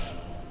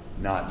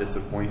 / not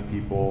disappoint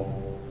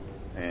people,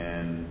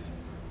 and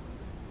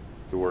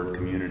the word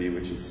community,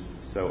 which is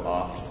so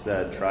oft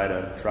said, try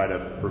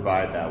to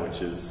provide that,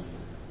 which is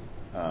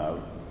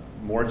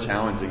more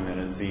challenging than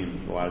it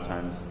seems. A lot of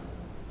times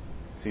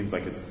it seems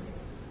like it's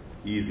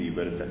easy,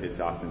 but it's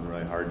often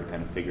really hard to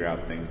kind of figure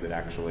out things that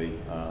actually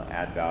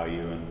add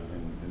value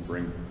and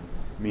bring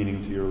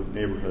meaning to your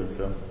neighborhood.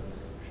 So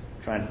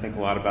trying to think a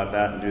lot about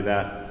that and do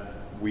that.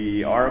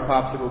 We are a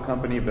popsicle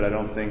company, but I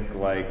don't think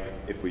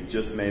if we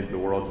just made the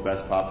world's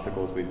best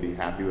popsicles, we'd be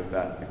happy with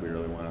that. I think we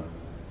really want to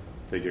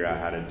figure out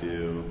how to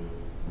do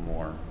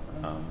more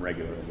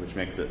regularly, which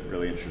makes it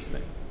really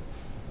interesting.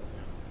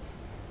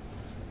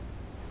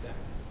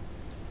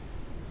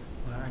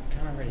 Well, I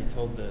kind of already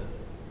told the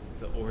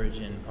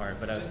origin part,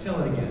 but Just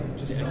tell it again.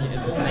 The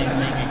same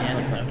thing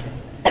again.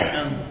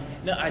 Okay.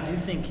 No, I do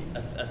think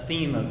a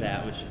theme of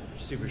that, which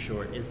is super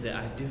short, is that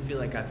I do feel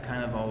like I've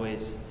kind of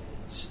always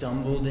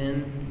stumbled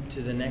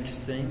into the next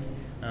thing.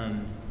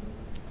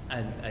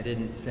 I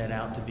didn't set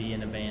out to be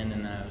in a band,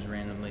 and then I was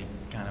randomly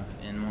kind of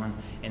in one,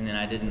 and then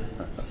I didn't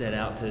set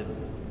out to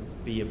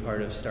be a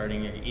part of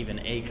starting even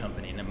a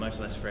company, and much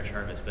less Fresh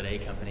Harvest, but a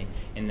company,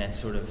 and that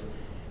sort of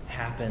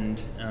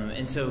happened.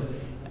 And so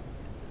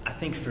I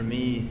think for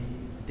me,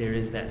 there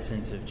is that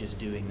sense of just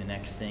doing the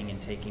next thing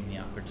and taking the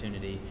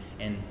opportunity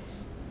and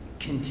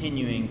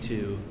continuing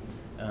to,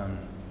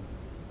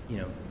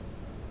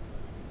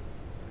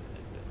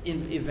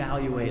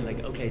 evaluate,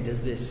 okay,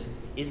 is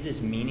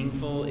this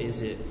meaningful?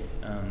 Is it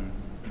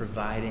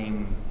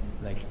providing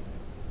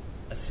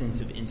a sense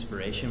of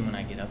inspiration when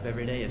I get up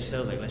every day? If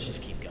so, let's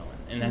just keep going.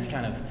 And that's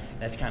kind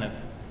of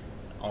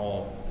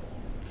all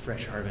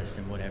Fresh Harvest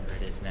and whatever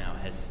it is now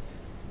has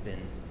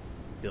been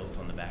built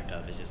on the back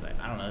of. It's just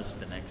I don't know, it's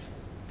the next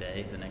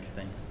day, the next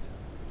thing.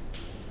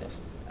 So,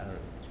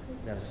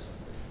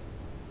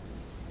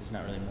 there's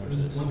not really more to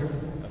this. Wonderful.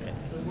 Okay.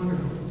 It was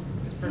wonderful.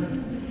 It's perfect.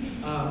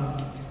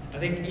 I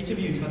think each of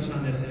you touched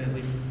on this in at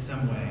least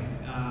some way.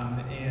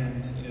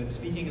 And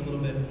speaking a little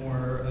bit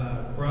more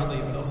broadly,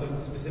 but also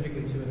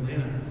specifically to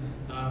Atlanta,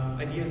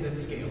 ideas that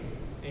scale.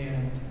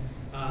 And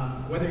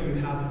whether you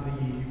have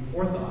the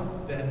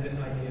forethought that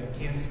this idea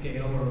can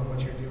scale or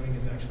what you're doing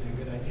is actually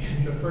a good idea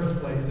in the first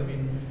place. I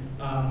mean,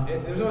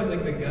 there's always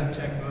like the gut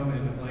check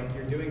moment of like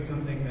you're doing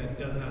something that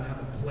does not have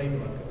a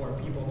playbook or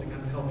people to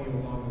kind of help you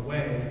along the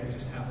way. You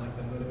just have like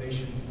the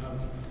motivation of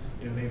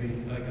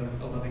maybe like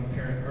a loving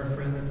parent or a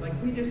friend that's like,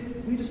 we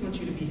just want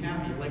you to be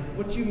happy. Like,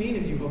 what you mean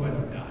is you hope I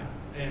don't die.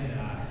 And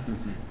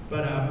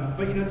but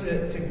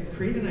to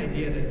create an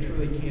idea that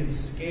truly can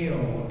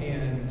scale,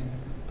 and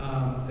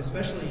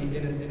especially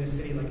in a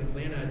city like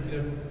Atlanta,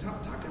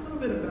 talk a little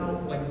bit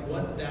about like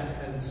what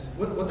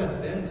that's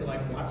been to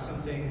like watch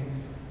something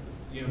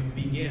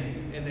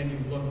begin, and then you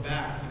look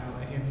back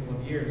a handful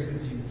of years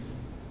since you've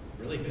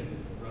really been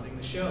running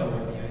the show,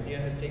 or the idea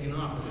has taken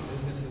off, or the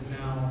business is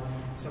now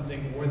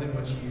something more than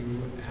what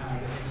you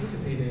had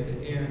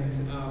anticipated, and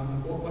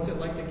what's it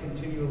like to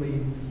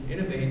continually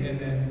innovate and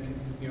then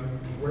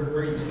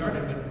where you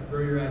started but grow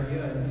your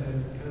idea into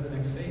kind of the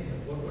next phase?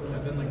 Like, what has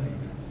that been like for you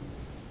guys?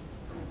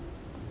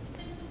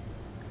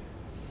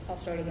 I'll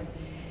start again.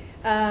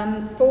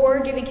 For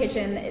Giving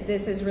Kitchen,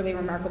 this is really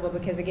remarkable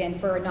because, again,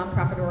 for a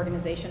nonprofit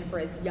organization, for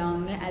as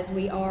young as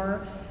we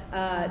are,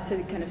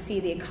 to kind of see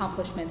the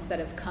accomplishments that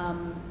have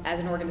come as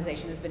an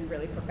organization has been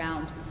really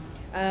profound.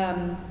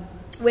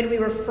 When we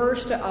were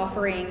first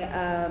offering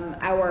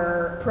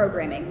our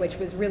programming, which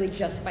was really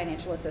just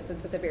financial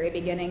assistance at the very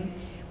beginning,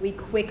 we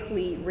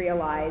quickly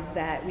realized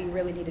that we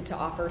really needed to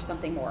offer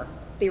something more.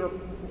 There were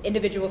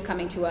individuals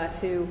coming to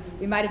us who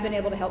we might have been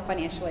able to help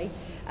financially.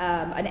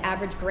 An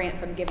average grant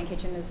from Giving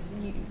Kitchen is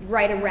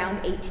right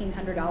around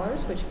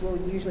 $1,800, which will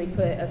usually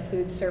put a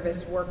food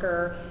service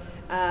worker,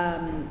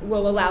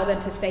 will allow them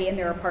to stay in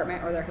their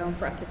apartment or their home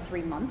for up to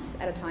 3 months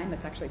at a time.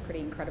 That's actually pretty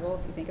incredible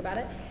if you think about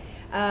it.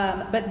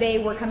 But they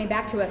were coming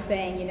back to us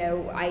saying,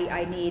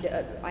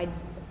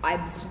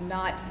 I'm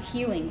not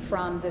healing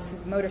from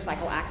this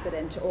motorcycle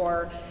accident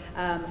or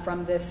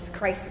from this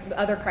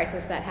other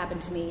crisis that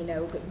happened to me.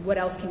 What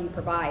else can you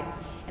provide?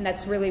 And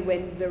that's really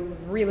when the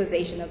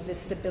realization of this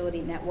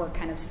stability network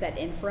kind of set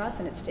in for us,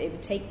 and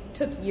it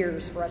took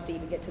years for us to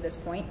even get to this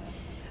point.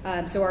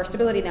 So our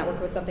stability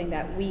network was something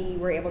that we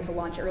were able to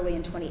launch early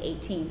in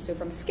 2018. So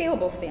from a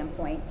scalable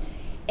standpoint,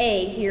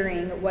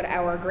 hearing what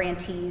our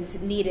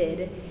grantees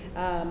needed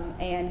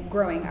and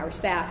growing our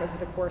staff over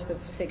the course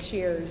of 6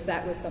 years,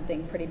 that was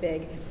something pretty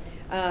big.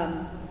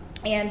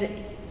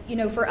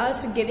 For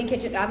us, Giving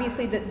Kitchen,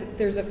 obviously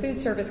there's a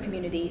food service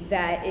community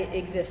that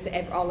exists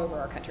all over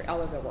our country, all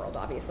over the world,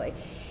 obviously.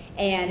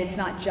 And it's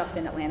not just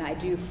in Atlanta. I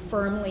do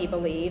firmly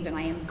believe, and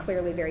I am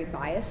clearly very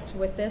biased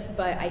with this,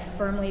 but I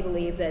firmly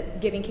believe that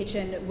Giving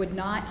Kitchen would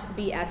not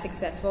be as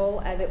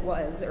successful as it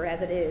was or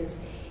as it is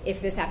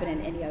if this happened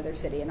in any other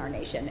city in our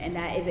nation. And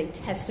that is a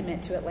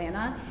testament to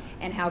Atlanta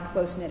and how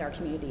close-knit our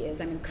community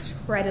is. I'm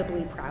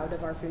incredibly proud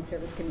of our food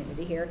service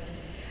community here.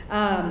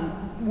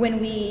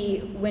 When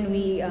we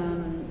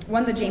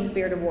won the James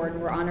Beard Award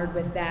and were honored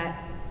with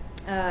that,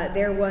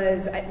 there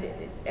was,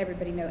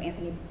 everybody know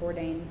Anthony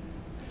Bourdain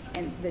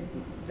and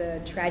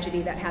the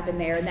tragedy that happened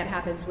there, and that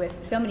happens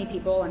with so many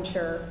people. I'm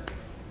sure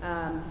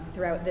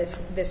throughout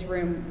this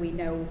room we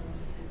know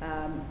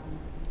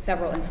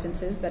several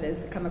instances that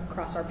has come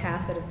across our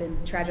path that have been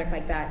tragic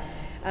like that.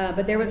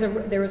 But there was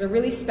a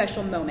really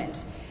special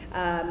moment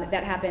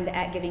that happened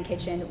at Giving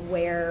Kitchen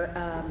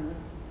where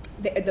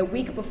the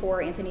week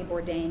before Anthony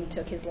Bourdain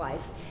took his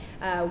life,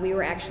 we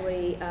were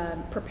actually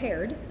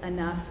prepared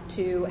enough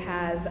to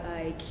have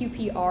a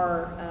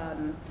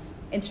QPR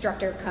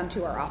instructor come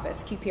to our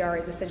office. QPR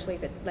is essentially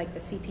like the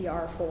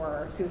CPR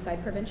for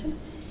suicide prevention.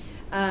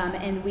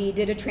 And we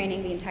did a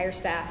training, the entire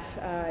staff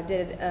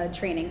did a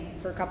training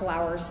for a couple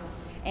hours.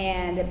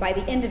 And by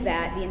the end of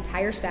that, the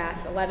entire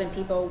staff, 11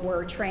 people,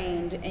 were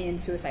trained in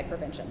suicide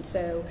prevention.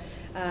 So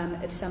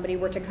if somebody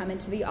were to come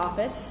into the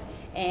office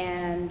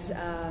and,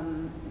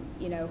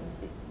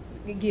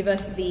 give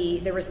us the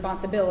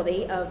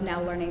responsibility of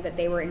now learning that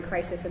they were in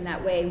crisis in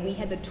that way, we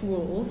had the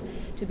tools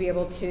to be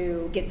able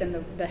to get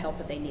them the help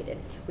that they needed.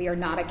 We are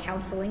not a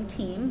counseling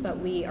team, but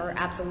we are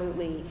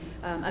absolutely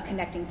a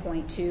connecting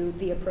point to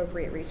the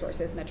appropriate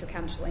resources. Metro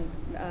Counseling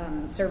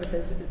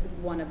Services,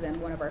 one of them,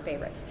 one of our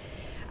favorites.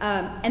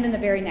 And then the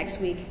very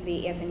next week,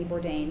 the Anthony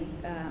Bourdain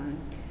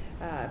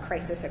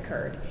crisis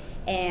occurred.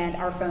 And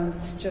our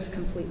phones just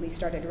completely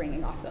started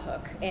ringing off the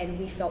hook. And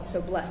we felt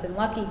so blessed and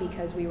lucky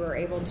because we were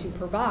able to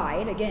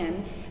provide,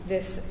 again,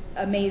 this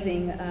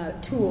amazing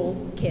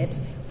toolkit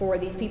for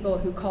these people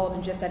who called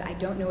and just said, I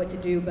don't know what to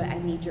do, but I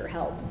need your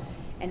help.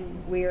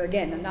 And we're,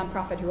 again, a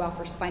nonprofit who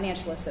offers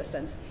financial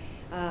assistance.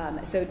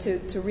 So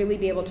to really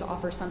be able to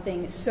offer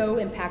something so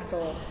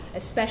impactful,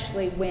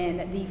 especially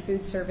when the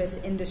food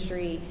service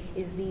industry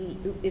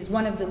is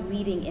one of the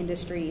leading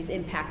industries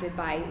impacted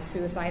by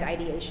suicide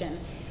ideation,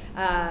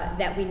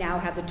 that we now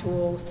have the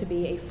tools to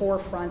be a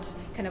forefront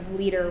kind of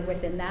leader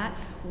within that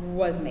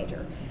was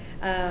major.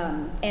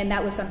 And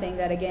that was something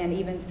that, again,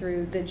 even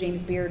through the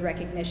James Beard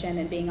recognition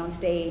and being on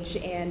stage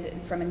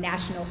and from a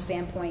national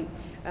standpoint,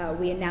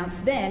 we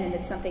announced then, and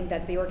it's something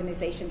that the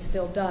organization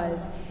still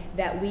does,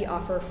 that we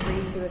offer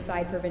free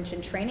suicide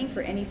prevention training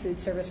for any food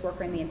service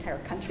worker in the entire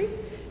country.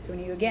 So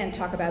when you, again,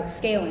 talk about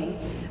scaling,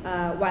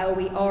 while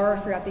we are,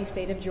 throughout the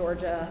state of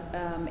Georgia,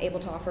 able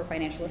to offer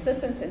financial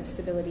assistance and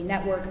Stability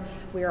Network,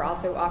 we are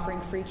also offering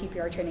free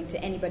QPR training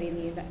to anybody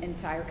in the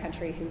entire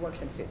country who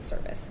works in food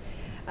service.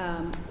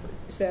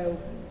 So,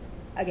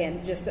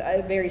 again, just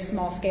a very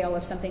small scale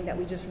of something that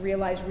we just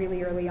realized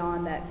really early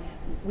on that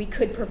we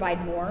could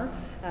provide more.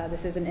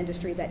 This is an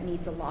industry that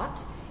needs a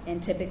lot.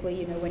 And typically,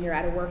 you know, when you're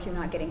out of work, you're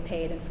not getting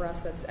paid. And for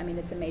us, that's, I mean,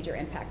 it's a major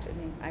impact. I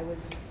mean, I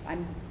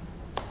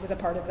was a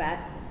part of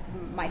that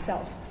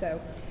myself. So,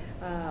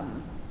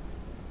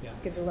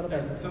 gives a little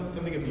bit.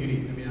 Something of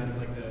beauty. I mean, out of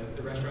like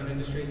the restaurant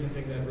industry,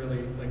 something that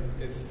really like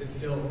is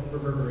still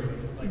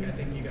reverberating. Like, I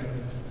think you guys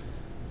have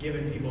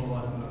given people a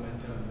lot of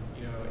momentum,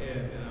 you know,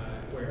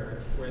 where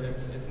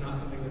it's not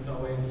something that's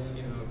always,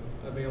 you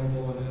know,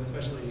 available, and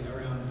especially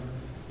around,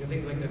 you know,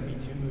 things like the Me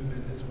Too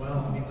movement as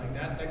well. I mean, like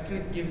that kind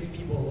of gives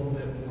people a little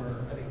bit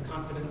more, I think,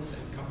 confidence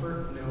and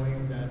comfort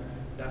knowing that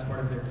that's part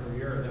of their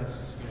career.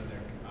 That's, you know,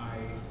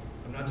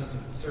 I'm not just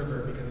a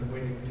server because I'm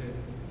waiting to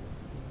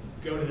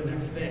go to the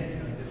next thing. You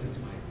know, like, this is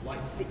my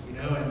life, you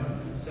know.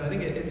 And so I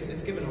think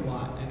it's given a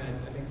lot, and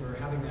I think we're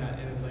having that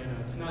in Atlanta.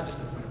 It's not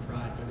just a point of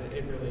pride, but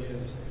it really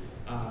is.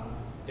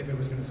 If it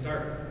was going to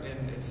start,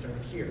 and it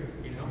started here,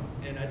 you know.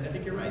 And I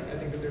think you're right. I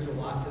think that there's a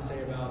lot to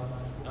say about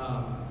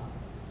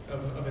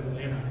of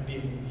Atlanta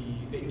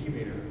being the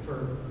incubator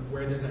for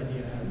where this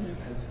idea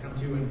has come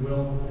to and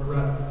will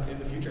run in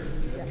the future.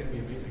 You know, it's going to be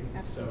amazing.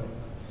 Absolutely.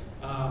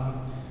 So, I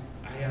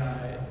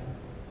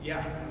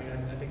mean,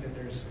 I think that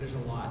there's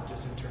a lot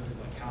just in terms of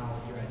like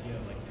how your idea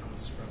like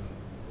comes from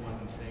one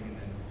thing and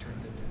then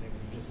turns into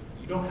things.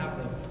 You don't have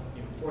the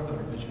forethought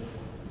or vision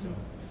for it. So,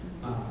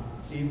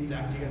 Steve,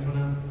 Zach, do you guys want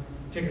to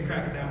take a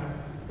crack at that one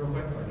real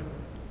quick? Or no?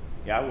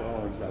 Yeah, I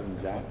will. Or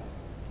Zach?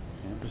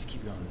 Yeah, just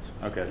keep going.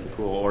 Okay, it's a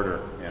cool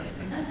order. Yeah.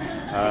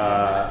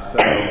 So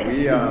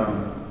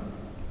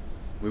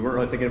we weren't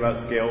really thinking about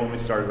scale when we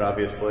started,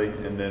 obviously,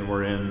 and then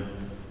we're in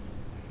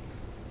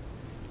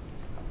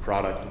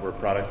we're a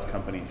product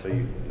company, so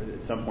you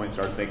at some point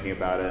start thinking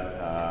about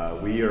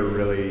it. We are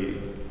really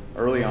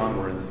early on.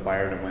 We're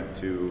inspired and went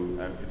to.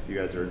 If you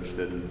guys are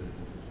interested in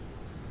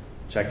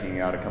checking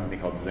out a company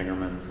called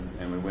Zingerman's,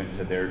 and we went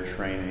to their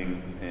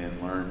training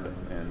and learned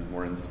and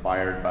were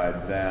inspired by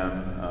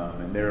them.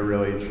 And they're a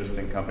really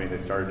interesting company. They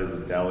started as a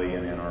deli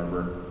in Ann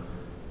Arbor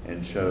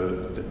and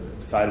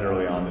decided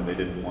early on that they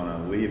didn't want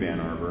to leave Ann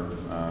Arbor.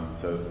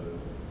 So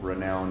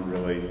renowned,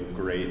 really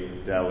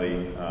great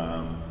deli,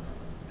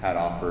 had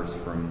offers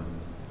from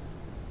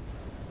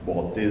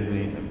Walt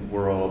Disney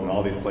World and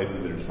all these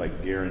places that are just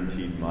like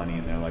guaranteed money,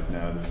 and they're like,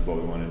 no, this is what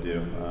we want to do.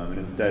 And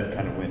instead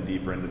kind of went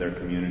deeper into their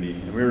community.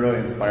 And we were really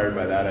inspired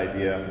by that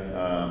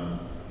idea,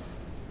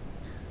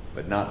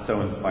 but not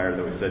so inspired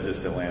that we said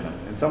just Atlanta.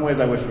 In some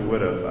ways I wish we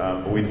would have,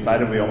 but we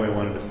decided we only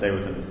wanted to stay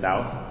within the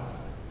South,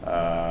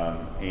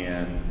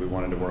 and we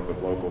wanted to work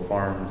with local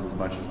farms as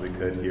much as we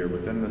could here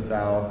within the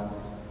South,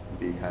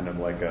 be kind of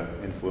like an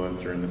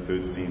influencer in the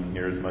food scene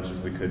here as much as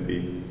we could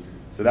be.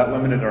 So that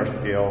limited our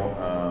scale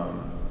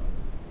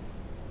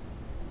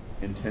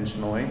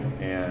intentionally,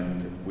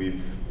 and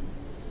we've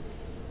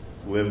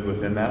lived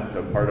within that.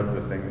 So part of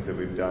the things that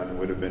we've done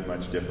would have been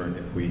much different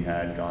if we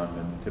had gone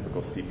the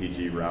typical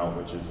CPG route,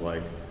 which is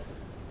like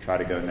try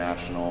to go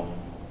national,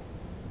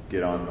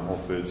 get on the Whole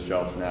Foods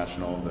shelves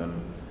national, then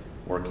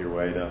work your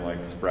way to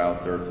like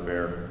Sprouts, Earth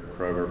Fare,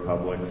 Kroger,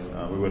 Publix.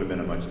 We would have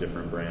been a much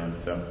different brand.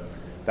 So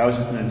that was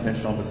just an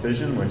intentional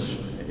decision, which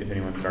if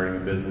anyone's starting a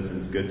business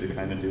is good to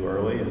kind of do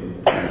early,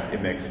 and it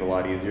makes it a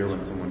lot easier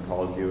when someone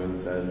calls you and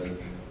says,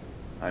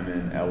 I'm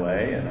in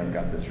LA and I've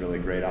got this really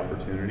great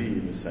opportunity.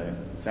 You just say,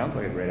 it sounds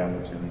like a great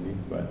opportunity,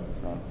 but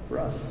it's not for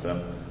us. So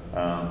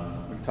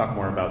we can talk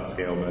more about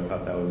scale, but I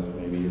thought that was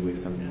maybe at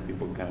least something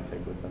people can kind of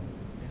take with them.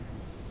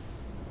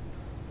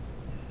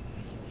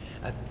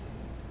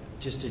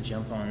 Just to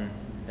jump on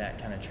that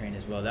kind of train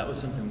as well, that was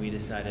something we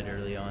decided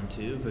early on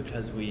too,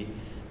 because we,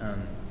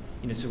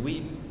 so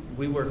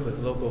we work with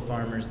local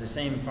farmers, the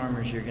same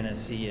farmers you're going to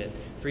see at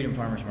Freedom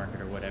Farmers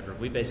Market or whatever.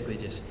 We basically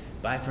just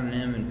buy from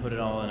them and put it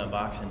all in a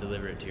box and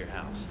deliver it to your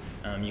house.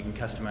 You can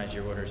customize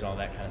your orders, all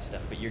that kind of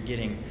stuff, but you're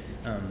getting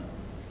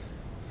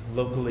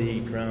locally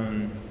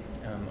grown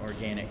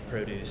organic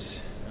produce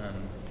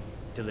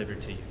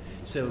delivered to you.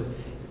 So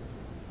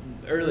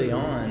early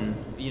on,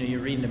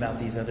 you're reading about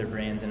these other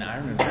brands, and I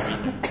remember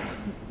reading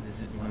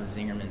this is one of the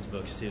Zingerman's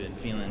books too, and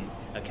feeling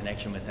a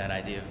connection with that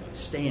idea of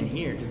staying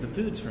here because the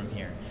food's from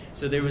here.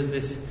 So there was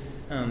this,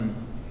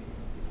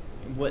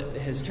 what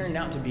has turned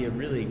out to be a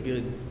really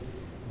good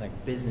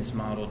business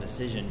model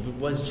decision. It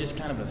was just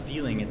kind of a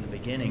feeling at the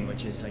beginning,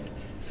 which is like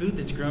food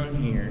that's grown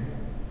here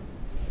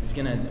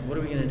what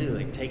are we gonna do?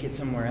 Like take it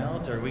somewhere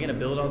else, or are we gonna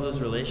build all those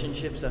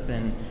relationships up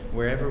in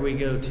wherever we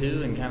go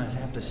to and kind of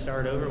have to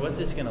start over? What's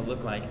this gonna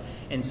look like?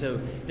 And so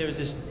there was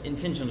this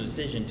intentional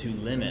decision to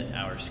limit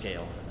our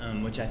scale,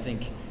 which I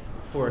think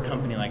for a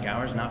company like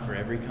ours, not for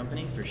every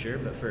company for sure,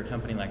 but for a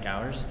company like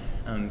ours,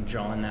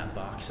 drawing that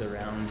box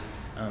around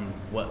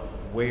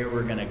where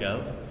we're gonna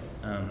go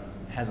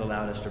has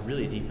allowed us to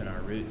really deepen our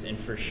roots and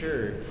for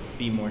sure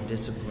be more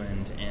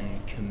disciplined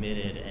and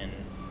committed and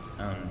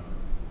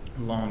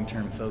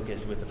long-term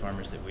focused with the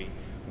farmers that we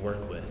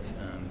work with,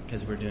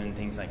 because we're doing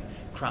things like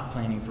crop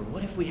planning for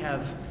what if we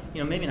have,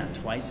 maybe not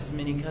twice as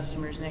many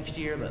customers next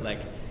year, but like,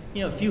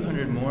 a few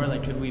hundred more.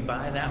 Like, could we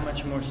buy that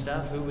much more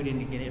stuff? Who would we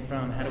need to get it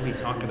from? How do we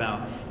talk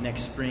about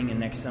next spring and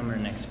next summer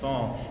and next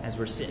fall as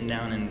we're sitting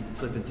down and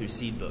flipping through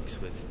seed books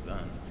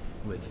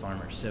with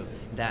farmers? So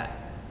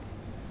that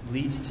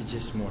leads to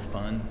just more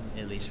fun,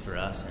 at least for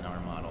us in our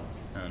model.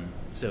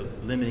 So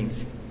limiting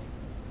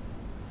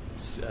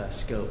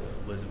scope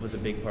was a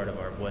big part of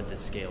our what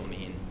does scale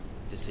mean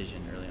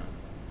decision early on.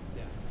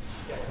 Yeah.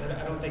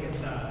 I don't think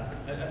it's. I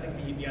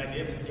think the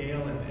idea of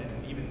scale and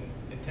even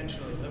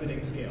intentionally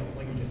limiting scale,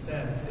 like you just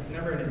said, it's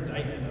never an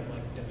indictment of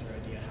like does your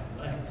idea have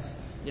legs.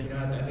 Yeah.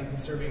 I think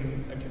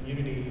serving a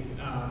community,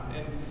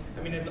 and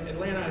I mean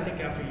Atlanta. I think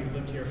after you've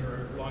lived here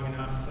for long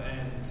enough,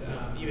 and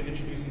even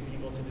introducing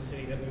people to the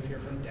city that move here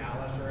from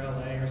Dallas or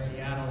LA or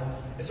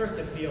Seattle, it starts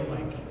to feel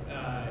like,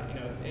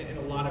 in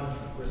a lot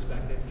of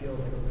respect, it feels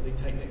like a really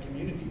tight-knit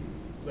community,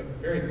 like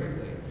very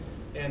quickly.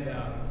 And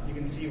you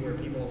can see where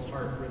people's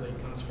heart really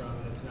comes from,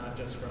 and it's not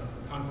just from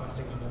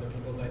conquesting on other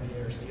people's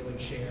idea or stealing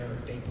share or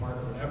day part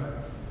or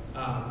whatever.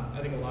 I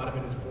think a lot of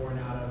it is born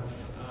out of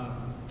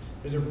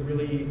there's a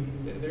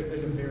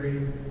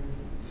very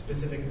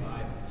specific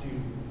vibe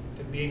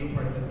to being a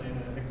part of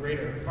Atlanta and the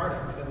greater part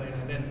of Atlanta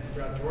and then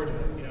throughout Georgia.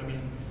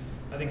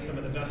 I think some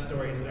of the best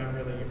stories that I've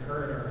really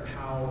heard are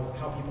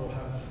how people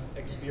have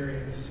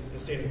experienced the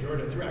state of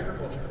Georgia through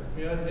agriculture.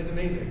 It's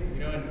amazing.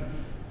 And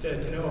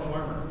to know a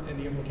farmer and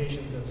the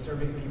implications of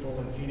serving people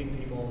and feeding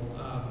people,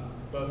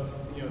 both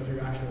through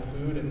actual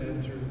food and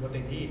then through what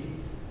they need,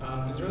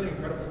 is really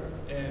incredible.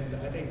 And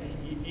I think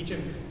each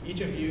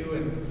of you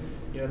and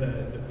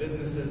the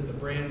businesses, the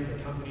brands, the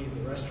companies,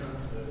 the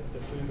restaurants, the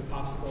food, the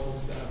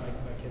popsicles,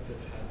 my kids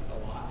have had a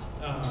lot.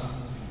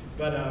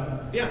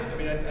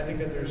 I think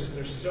that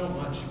there's so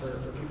much for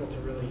people to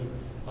really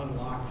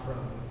unlock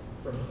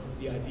from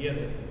the idea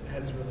that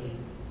has really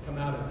come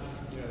out of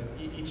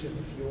each of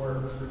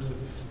your groups of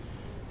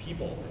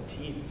people and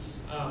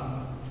teams.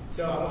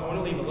 So I want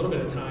to leave a little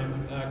bit of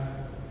time.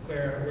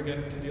 Claire, we're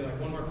going to do like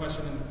one more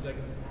question, and like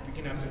we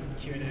can have some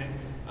Q&A.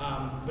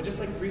 But just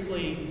like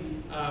briefly,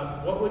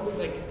 what would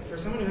for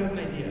someone who has an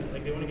idea,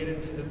 like they want to get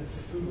into the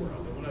food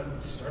world, they want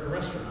to start a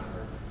restaurant,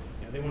 or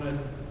they want to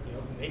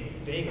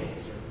make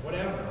bagels or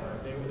whatever, or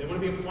they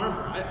want to be a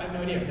farmer. I have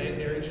no idea.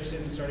 They're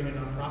interested in starting a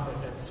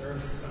nonprofit that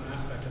serves some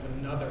aspect of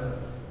another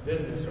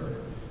business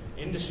or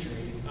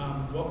industry.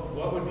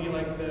 What would be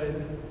like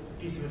the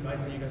piece of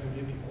advice that you guys would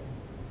give people?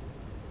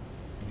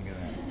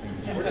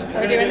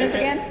 We're doing this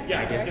again?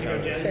 Yeah, I guess it's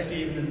going to go Jen,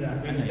 Steve, and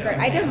then Zach.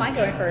 I don't mind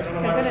going first,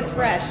 because then it's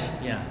fresh.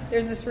 Yeah.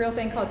 There's this real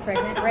thing called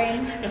pregnant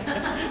brain.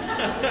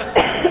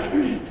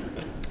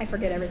 I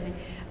forget everything.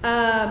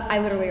 I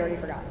literally already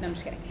forgot. No, I'm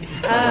just kidding.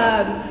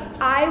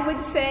 I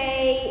would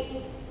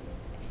say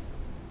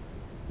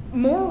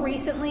more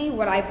recently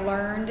what I've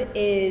learned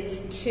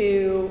is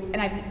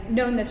and I've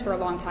known this for a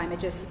long time, it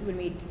just, when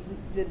we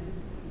did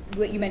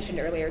what you mentioned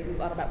earlier, a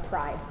lot about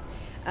pride,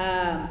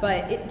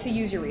 to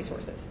use your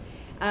resources.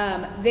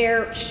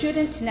 There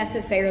shouldn't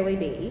necessarily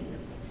be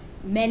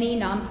many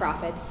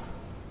nonprofits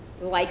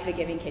like the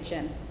Giving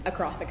Kitchen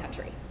across the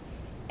country.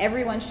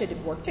 Everyone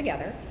should work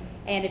together,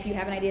 and if you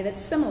have an idea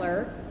that's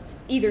similar,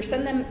 either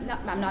send them,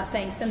 I'm not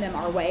saying send them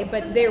our way,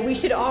 but we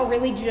should all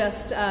really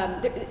just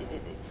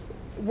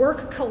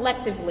work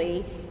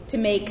collectively to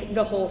make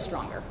the whole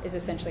stronger, is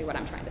essentially what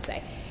I'm trying to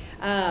say.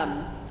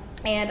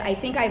 And I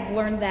think I've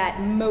learned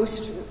that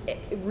most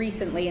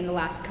recently in the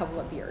last couple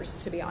of years,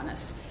 to be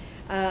honest.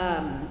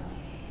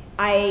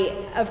 I,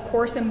 of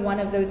course, am one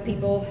of those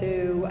people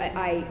who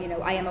I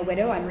am a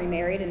widow. I'm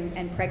remarried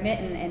and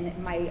pregnant,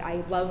 and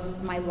I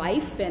love my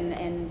life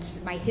and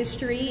my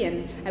history,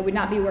 and I would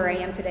not be where I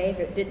am today if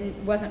it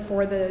wasn't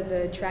for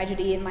the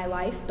tragedy in my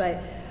life.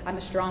 But I'm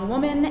a strong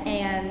woman,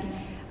 and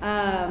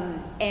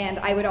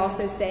I would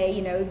also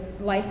say,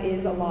 life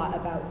is a lot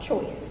about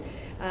choice,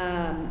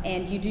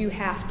 and you do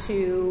have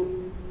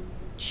to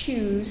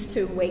choose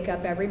to wake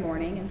up every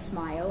morning and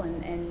smile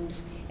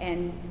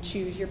and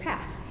choose your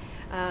path.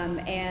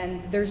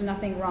 And there's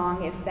nothing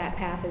wrong if that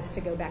path is to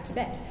go back to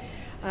bed,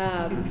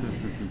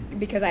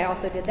 because I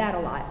also did that a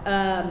lot.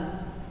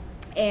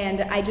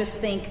 And I just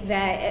think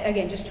that,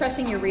 again, just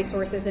trusting your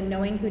resources and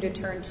knowing who to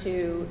turn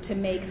to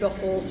make the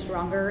whole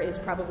stronger is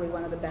probably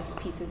one of the best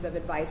pieces of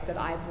advice that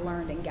I've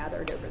learned and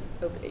gathered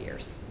over the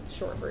years.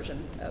 Short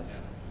version of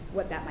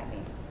what that might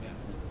mean.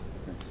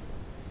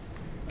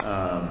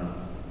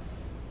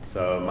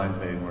 So mine's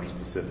maybe more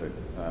specific,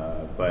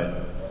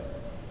 but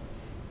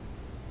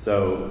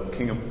So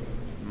King of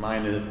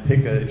Mine is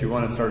if you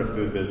want to start a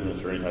food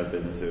business or any type of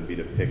business, it would be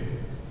to pick.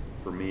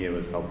 For me, it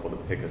was helpful to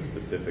pick a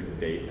specific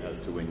date as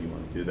to when you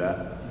want to do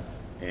that.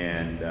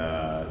 And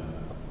a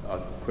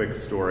quick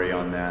story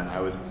on that: I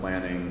was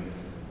planning.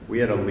 We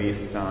had a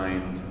lease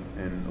signed,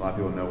 and a lot of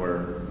people know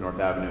where North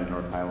Avenue and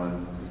North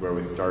Highland is where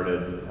we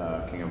started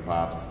King of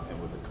Pops,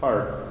 and with the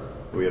cart.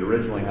 We had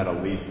originally had a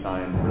lease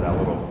signed for that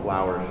little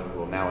flower.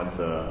 Well, now it's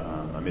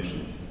a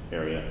missions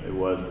area. It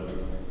was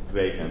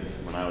vacant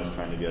when I was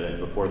trying to get it.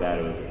 Before that,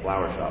 it was a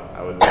flower shop.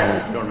 I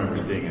don't remember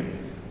seeing it.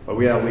 But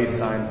we had a lease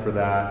signed for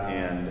that,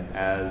 and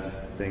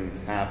as things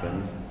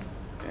happened,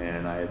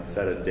 and I had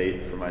set a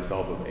date for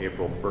myself of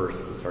April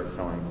 1st to start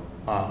selling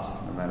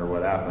pops, no matter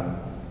what happened,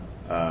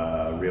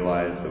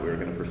 realized that we were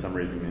going to, for some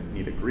reason,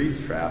 need a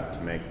grease trap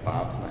to make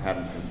pops, and I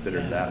hadn't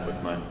considered that with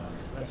my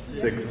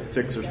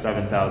 $6,000 or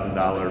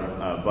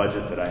 $7,000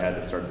 budget that I had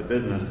to start the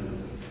business.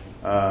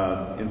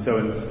 And so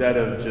instead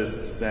of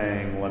just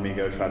saying, let me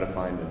go try to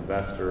find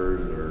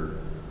investors or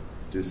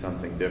do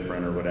something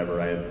different or whatever,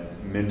 I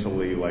had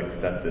mentally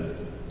set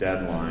this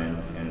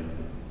deadline, and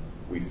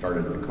we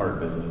started the cart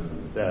business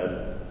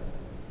instead,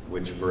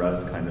 which for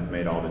us kind of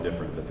made all the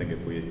difference. I think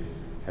if we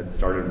had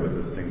started with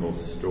a single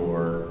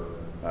store,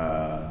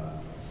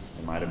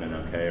 it might have been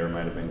okay or it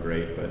might have been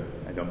great, but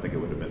I don't think it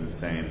would have been the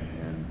same.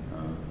 And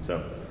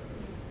so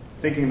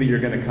thinking that you're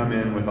going to come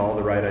in with all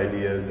the right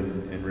ideas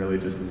and really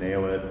just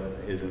nail it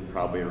isn't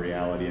probably a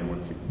reality. And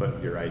once you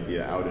put your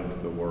idea out into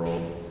the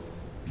world,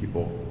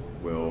 people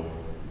will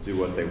do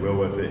what they will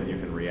with it, and you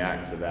can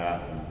react to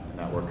that, and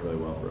that worked really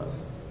well for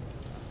us.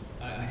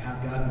 I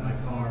have gotten my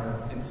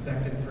car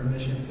inspected for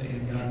emissions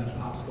and gotten a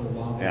popsicle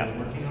while we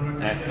were working on it.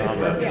 Nice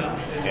combo. I've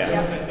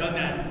done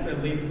that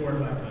at least 4 or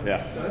 5 times.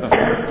 Yeah. So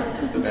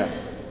it's Yeah.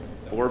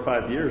 4 or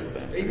 5 years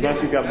then.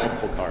 Unless you've got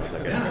multiple cars,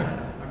 I guess.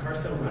 Yeah, my car's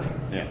still running.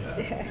 So Yeah.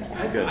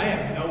 that's good. I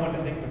have no one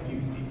to thank but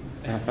you, Steve.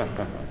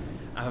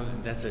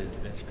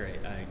 That's great.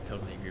 I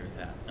totally agree with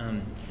that.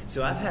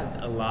 So I've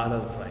had a lot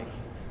of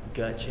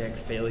gut check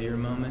failure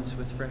moments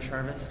with Fresh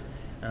Harvest.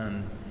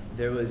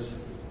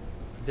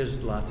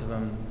 There's lots of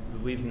them.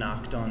 We've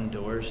knocked on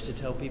doors to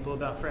tell people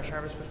about Fresh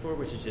Harvest before,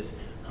 which is just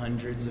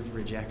hundreds of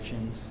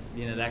rejections,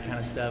 that kind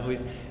of stuff.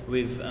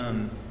 We've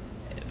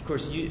of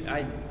course,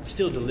 I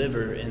still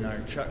deliver in our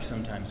truck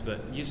sometimes,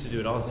 but used to do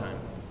it all the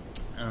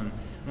time.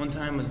 One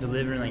time was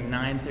delivering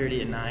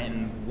 9:30 at night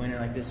in winter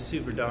like this,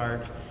 super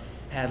dark.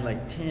 Had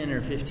 10 or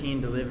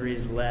 15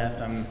 deliveries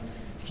left.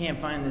 Can't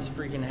find this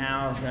freaking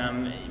house.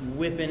 I'm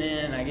whipping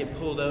in. I get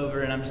pulled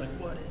over, and I'm just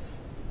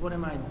what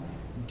am I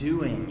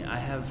doing? I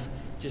have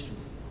just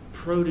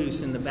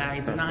produce in the bag.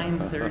 It's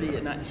 9:30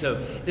 at night. So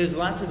there's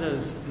lots of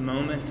those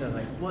moments of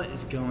what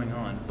is going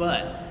on?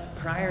 But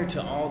prior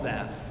to all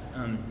that,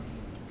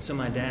 so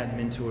my dad,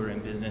 mentor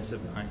in business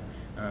of mine,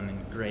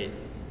 and great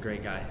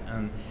guy.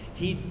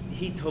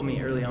 He told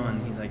me early on,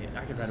 he's like,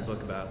 I could write a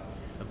book about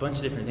a bunch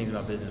of different things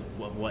about business,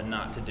 what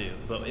not to do.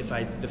 But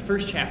the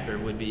first chapter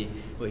would be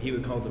what he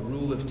would call the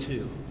rule of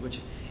 2,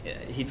 which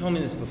he told me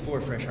this before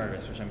Fresh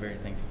Harvest, which I'm very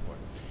thankful for.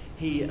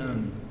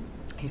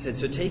 He said,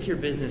 so take your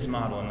business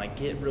model and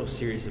get real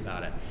serious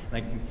about it.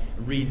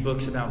 Read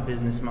books about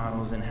business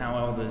models and how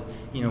all the,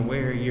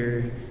 where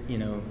your,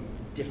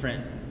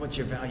 different, what's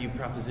your value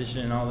proposition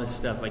and all this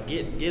stuff.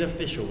 Get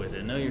official with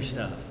it, know your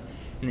stuff.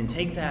 And then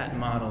take that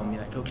model and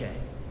be okay,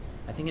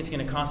 I think it's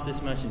going to cost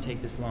this much and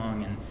take this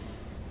long and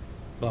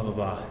blah, blah,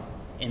 blah.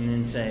 And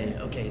then say,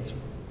 okay,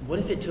 what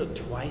if it took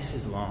twice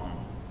as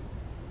long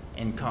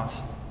and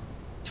cost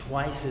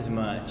twice as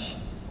much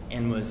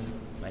and was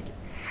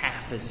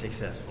half as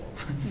successful?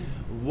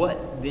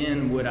 What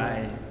then would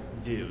I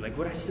do?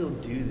 Would I still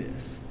do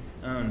this?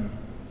 And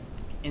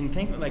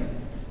think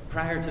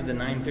prior to the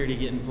 9:30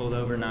 getting pulled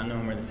over, not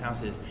knowing where this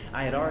house is,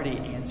 I had already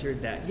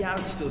answered that. Yeah, I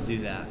would still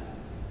do that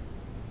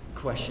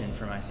question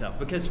for myself,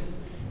 because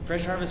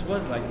Fresh Harvest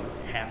was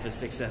half as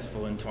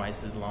successful and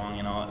twice as long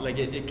and all.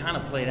 It kind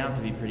of played out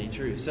to be pretty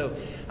true. So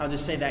I'll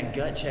just say that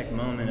gut check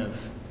moment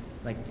of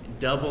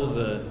double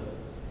the,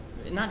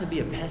 not to be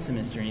a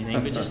pessimist or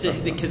anything, but just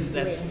because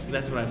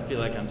that's what I feel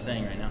like I'm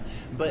saying right now.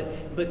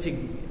 But to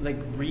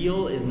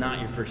real is not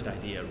your first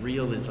idea.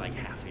 Real is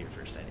half of your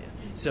first idea.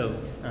 So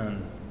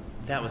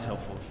that was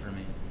helpful for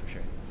me for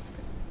sure.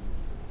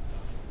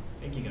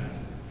 Thank you, guys.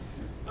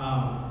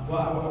 Well,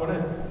 I want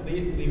to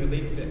leave at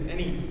least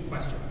any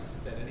questions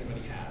that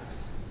anybody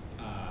has.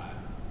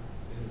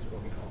 This is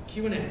what we call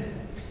Q&A.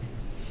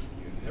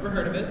 You've never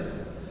heard of it.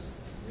 It's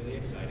really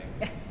exciting.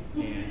 And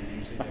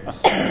usually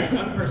there's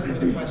one person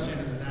with a question,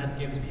 and then that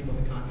gives people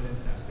the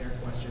confidence to ask their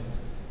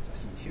questions. So I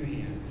see 2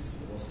 hands.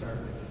 We'll start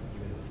with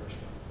you in the first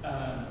one.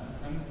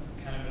 So I'm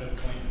kind of at a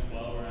point as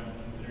well where I'm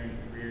considering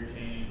career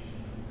change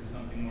for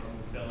something more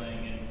fulfilling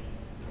in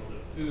the world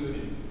of food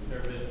and food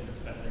service, and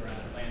especially around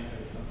Atlanta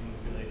is something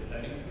that's really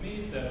exciting to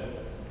me. So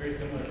very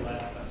similar to the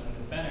last question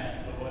that Ben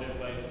asked, but what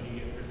advice would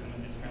you give for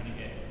someone who's trying to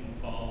get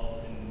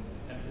involved and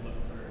potentially look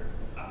for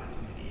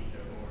opportunities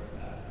or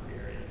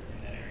career in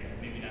that area?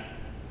 Maybe not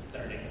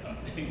starting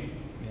something.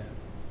 Yeah.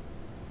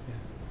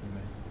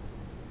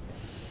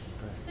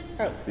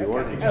 Oh, The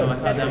ordinary. Oh, I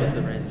thought that's that what was it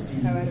the is.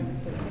 residency. Oh, I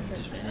don't, that's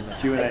different.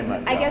 Q&A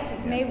might I go. guess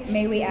Yeah.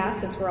 may we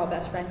ask, since we're all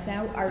best friends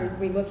now, are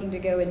we looking to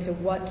go into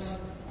what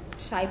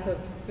type of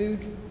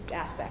food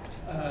aspect?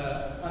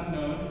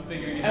 Unknown,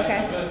 figuring it Okay.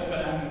 out.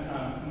 But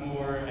I'm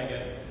more, I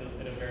guess,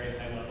 at a very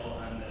high level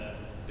on the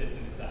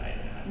business side,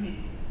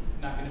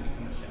 not going to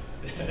become a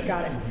chef.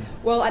 Got it.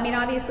 Well, I mean,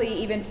 obviously,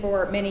 even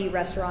for many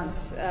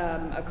restaurants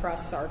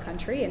across our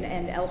country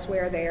and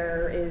elsewhere,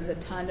 there is a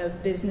ton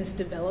of business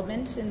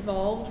development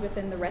involved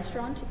within the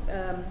restaurant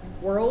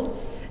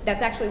world.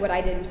 That's actually what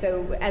I did.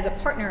 So as a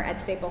partner at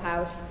Staple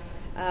House,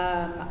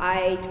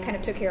 I kind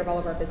of took care of all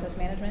of our business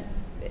management.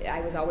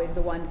 I was always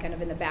the one kind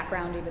of in the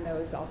background, even though I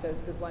was also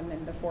the one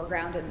in the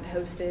foreground and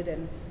hosted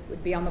and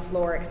would be on the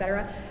floor,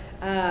 etc.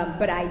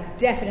 But I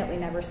definitely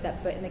never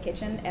stepped foot in the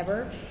kitchen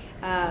ever,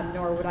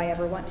 nor would I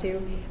ever want to.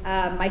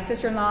 My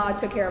sister-in-law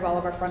took care of all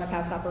of our front of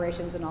house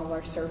operations and all of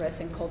our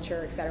service and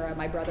culture, etc.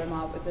 My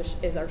brother-in-law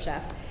is our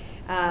chef.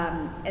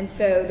 And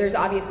so there's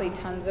obviously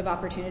tons of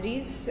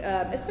opportunities,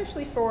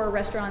 especially for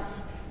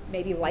restaurants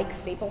maybe like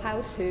Staple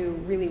House, who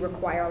really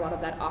require a lot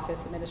of that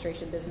office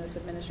administration, business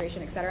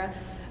administration, etc.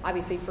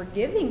 Obviously for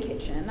Giving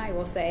Kitchen, I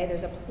will say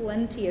there's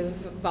plenty of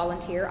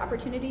volunteer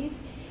opportunities.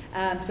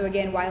 So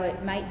again, while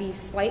it might be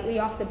slightly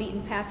off the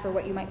beaten path for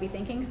what you might be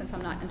thinking, since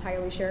I'm not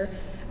entirely sure,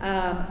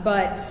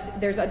 but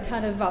there's a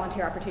ton of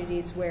volunteer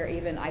opportunities where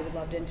even I would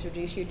love to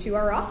introduce you to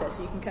our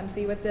office. You can come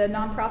see what the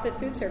nonprofit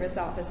food service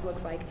office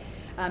looks like,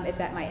 if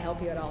that might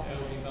help you at all.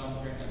 I will be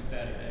volunteering on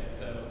Saturday,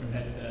 so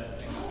at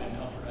in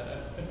Alpharetta.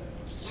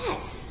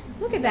 Yes,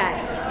 look at that.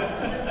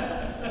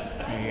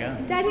 There you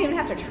go. I didn't even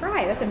have to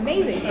try. That's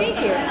amazing. Thank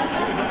you.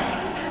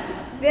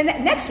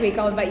 Then next week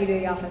I'll invite you to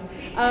the office.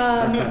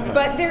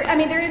 But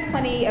there is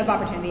plenty of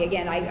opportunity.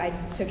 Again, I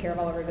took care of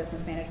all of our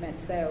business management,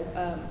 so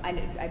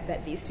I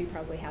bet these two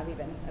probably have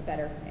even a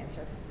better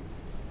answer.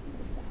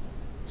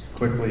 Just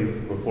quickly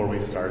before we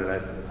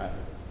started,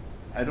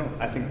 I don't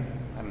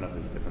know if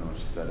this is different than what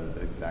she said, or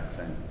the exact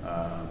same.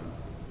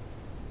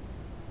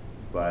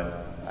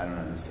 But I don't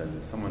know who said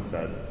this. Someone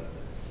said,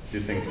 do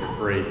things for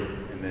free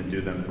and then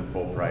do them for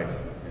full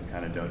price and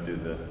kind of don't do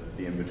the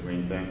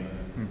in-between thing.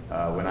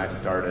 When I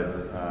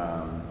started,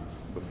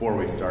 before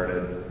we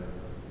started,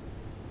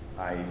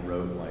 I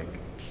wrote I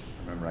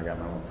remember I got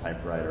my little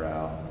typewriter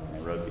out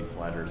and I wrote these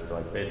letters to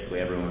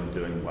basically everyone was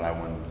doing what I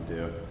wanted to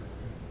do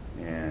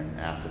and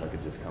asked if I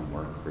could just come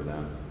work for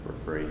them for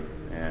free.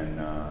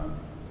 And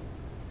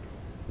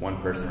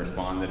one person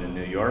responded in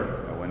New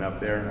York. I went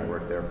up there and I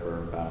worked there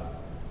for about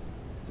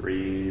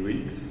 3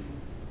 weeks.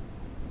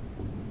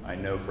 I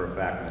know for a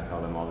fact, and I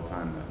tell them all the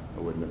time, that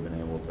I wouldn't have been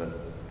able to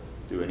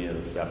do any of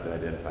the stuff that I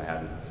did if I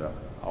hadn't. So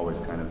always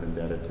kind of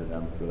indebted to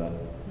them for that.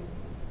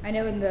 I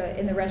know in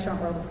the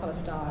restaurant world it's called a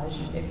stage,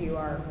 if you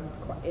are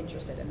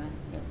interested in that.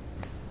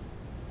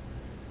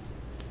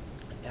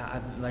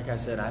 Yeah, like I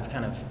said, I've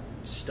kind of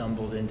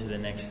stumbled into the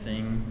next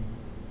thing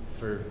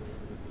for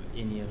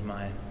any of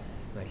my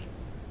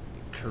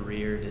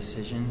career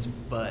decisions,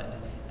 but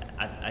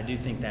I do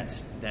think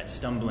that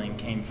stumbling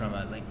came from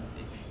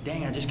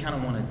dang, I just kind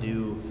of want to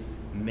do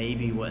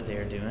maybe what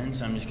they're doing,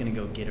 so I'm just going to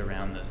go get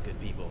around those good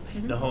people.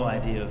 Mm-hmm. The whole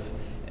idea of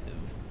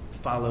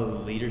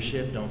follow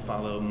leadership, don't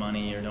follow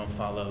money, or don't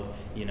follow,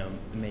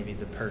 maybe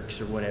the perks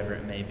or whatever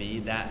it may be,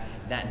 that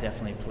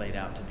definitely played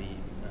out to be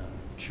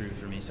true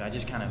for me. So I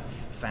just kind of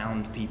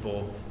found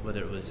people,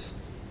 whether it was,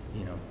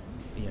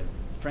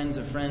 friends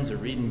of friends or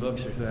reading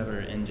books or whoever,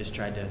 and just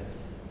tried to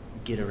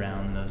get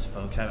around those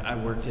folks. I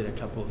worked at a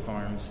couple of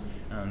farms,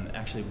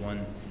 actually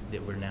one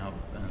that we're now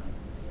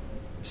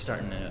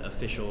starting an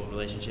official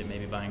relationship,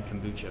 maybe buying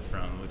kombucha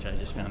from, which I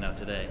just found out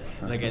today.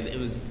 It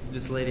was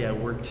this lady, I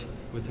worked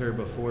with her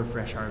before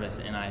Fresh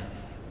Harvest, and I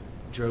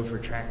drove her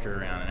tractor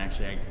around, and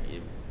actually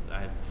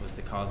I was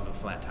the cause of a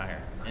flat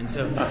tire. And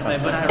so, but I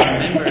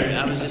remember,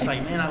 I was just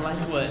like, man, I like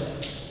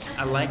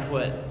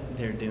what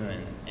they're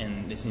doing,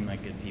 and they seem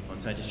like good people.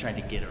 And so I just tried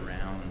to get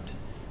around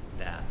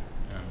that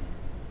and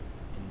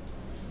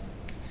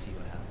see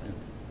what happened.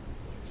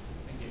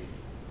 Thank you.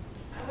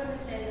 I want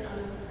to say that I'm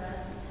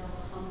impressed with how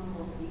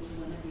humble each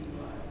one of you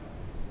are.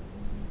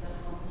 The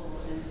humble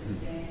and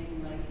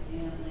staying in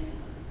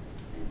Atlanta.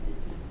 And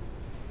it's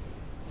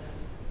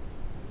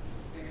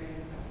very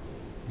impressive.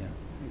 Yeah.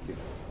 Thank you.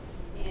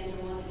 And I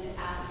wanted to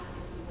ask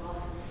if you all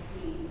have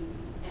seen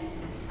and if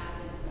you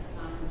haven't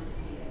assigned to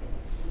see it.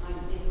 My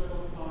Big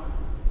Little Farm.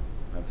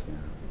 I've seen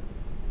it.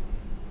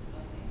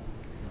 Okay.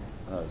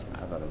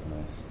 I thought it was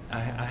nice. I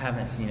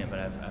haven't seen it, but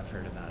I've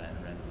heard about it and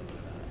read a little bit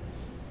about it.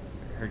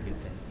 Heard good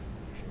things.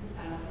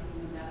 I was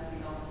thinking of that for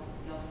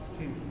y'all's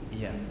community.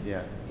 Yeah.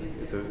 Yeah,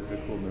 it's a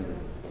cool movie.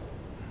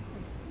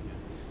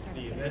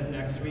 The event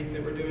next week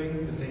that we're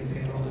doing, the same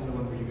panel is the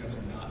one where you guys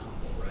are not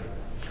humble, right?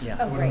 Yeah.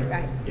 Oh, great,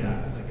 right.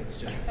 Yeah, it's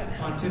just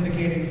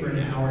pontificating for an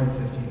hour and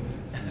 15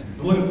 minutes.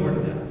 I'm looking forward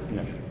to that. It's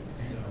gonna be good.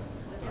 So,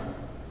 sorry.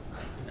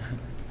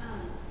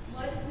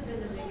 What's been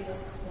the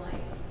biggest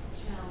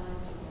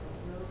challenge or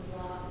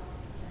roadblock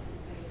that you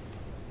faced?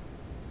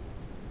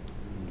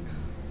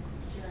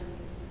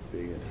 Journeys.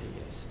 Biggest.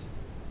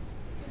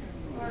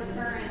 Or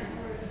current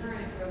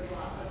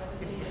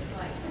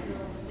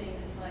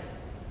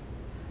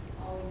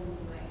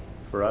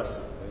For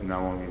us, and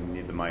I won't even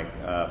need the mic.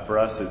 For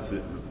us,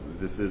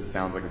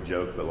 sounds like a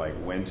joke, but like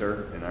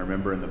winter. And I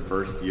remember in the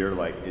first year,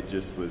 like it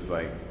just was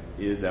like,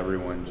 is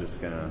everyone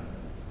just gonna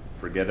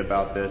forget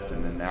about this?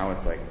 And then now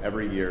it's like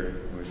every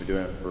year, we've been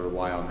doing it for a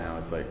while now.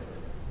 It's like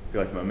I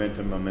feel like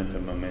momentum,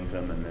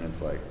 and then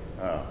it's like,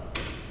 oh,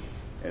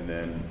 and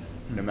then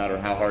no matter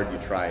how hard you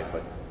try, it's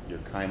like you're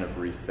kind of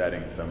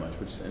resetting so much,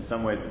 which in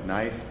some ways is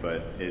nice,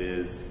 but it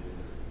is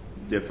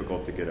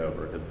difficult to get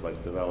over because it's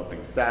like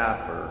developing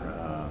staff,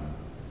 or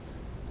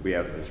we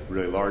have this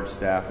really large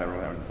staff.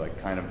 Everyone's like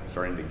kind of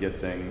starting to get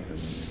things, and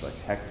it's like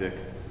hectic.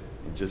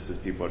 And just as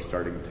people are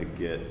starting to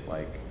get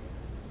like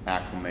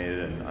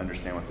acclimated and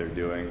understand what they're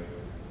doing,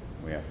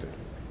 we have to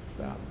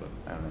stop. But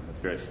I don't know.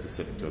 That's very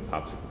specific to a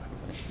popsicle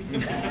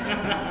company.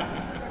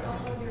 Are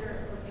all of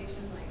your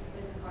locations like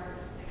in the cart,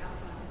 like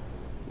outside?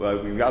 Well,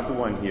 we've got the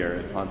one here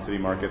at Ponce City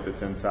Market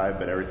that's inside,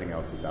 but everything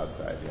else is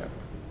outside. Yeah.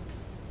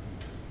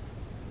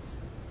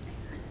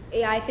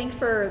 Yeah, I think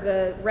for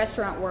the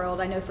restaurant world,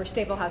 I know for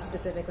Staple House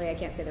specifically, I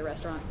can't say the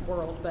restaurant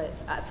world, but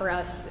for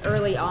us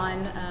early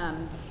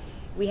on,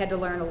 we had to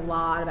learn a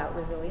lot about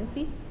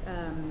resiliency.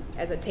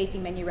 As a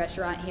tasting menu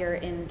restaurant here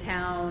in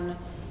town,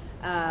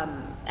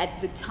 at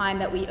the time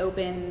that we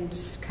opened,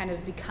 kind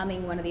of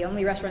becoming one of the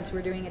only restaurants who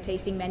were doing a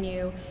tasting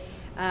menu,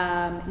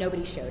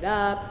 nobody showed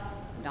up.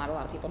 Not a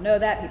lot of people know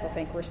that. People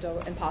think we're still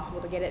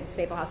impossible to get it.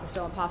 Staple House is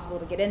still impossible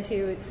to get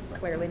into. It's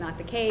clearly not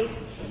the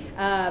case.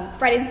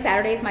 Fridays and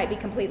Saturdays might be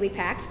completely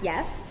packed,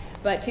 yes,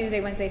 but Tuesday,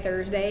 Wednesday,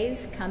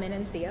 Thursdays, come in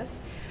and see us.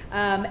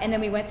 And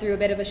then we went through a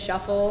bit of a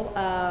shuffle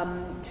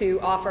to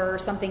offer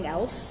something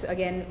else.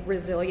 Again,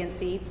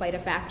 resiliency played a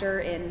factor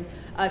in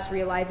us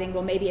realizing,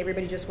 well, maybe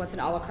everybody just wants an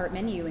a la carte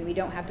menu, and we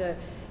don't have to,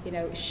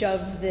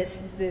 shove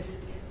this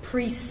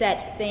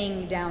preset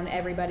thing down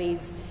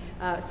everybody's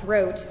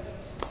throat,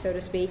 so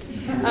to speak.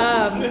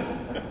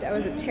 That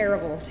was a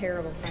terrible,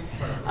 terrible thing.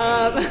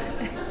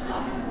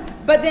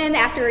 But then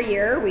after a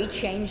year, we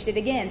changed it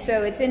again.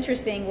 So it's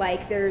interesting,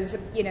 like there's,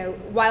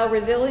 while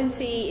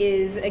resiliency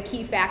is a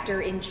key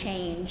factor in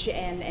change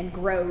and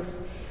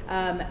growth,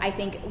 I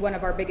think one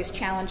of our biggest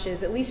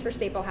challenges, at least for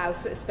Staple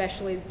House,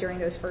 especially during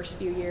those first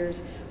few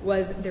years,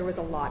 was there was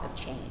a lot of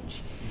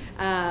change.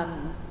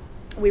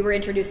 We were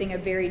introducing a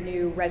very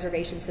new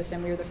reservation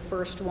system. We were the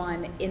first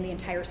one in the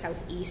entire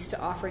Southeast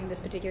offering this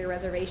particular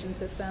reservation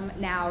system.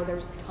 Now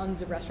there's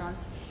tons of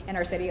restaurants in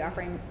our city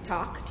offering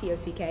TOC,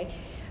 T-O-C-K,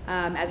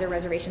 as a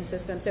reservation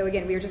system. So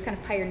again, we were just kind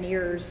of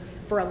pioneers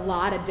for a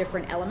lot of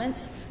different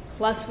elements.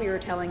 Plus we were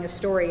telling a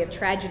story of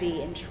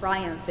tragedy and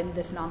triumph and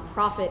this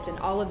nonprofit and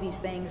all of these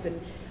things, and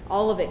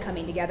all of it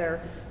coming together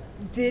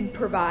did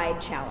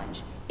provide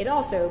challenge. It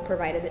also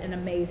provided an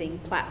amazing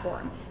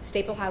platform.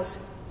 Staple House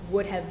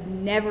would have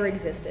never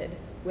existed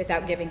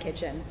without Giving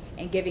Kitchen,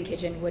 and Giving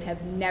Kitchen would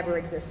have never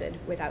existed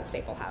without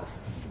Staple House.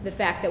 The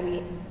fact that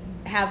we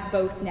have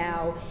both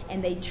now,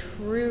 and they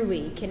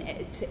truly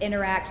can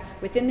interact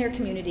within their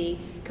community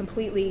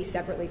completely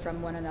separately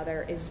from one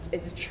another is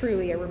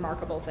truly a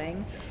remarkable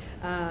thing.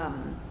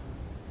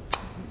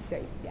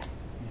 So, yeah.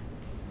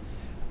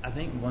 I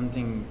think one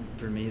thing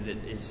for me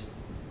that is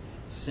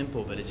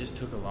simple, but it just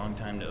took a long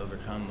time to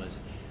overcome, was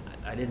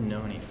I didn't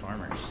know any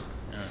farmers.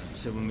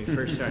 So when we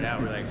first started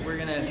out, we're like, we're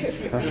going to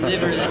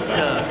deliver this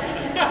stuff.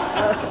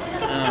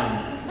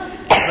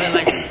 But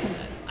like,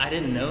 I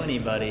didn't know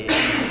anybody.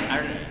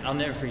 I'll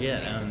never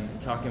forget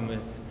talking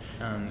with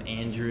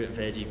Andrew at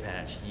Veggie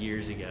Patch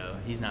years ago.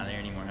 He's not there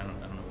anymore. I don't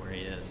know where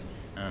he is.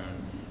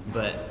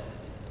 But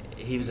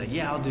he was like,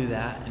 yeah, I'll do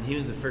that. And he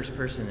was the first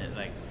person that,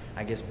 like,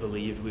 I guess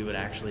believed we would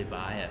actually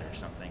buy it or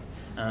something.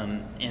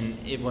 And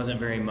it wasn't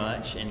very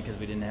much, and because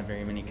we didn't have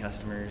very many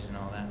customers and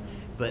all that.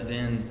 But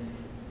then,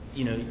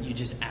 you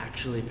just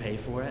actually pay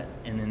for it,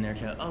 and then they're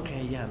kind of,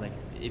 okay, yeah, like,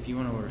 if you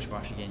want to order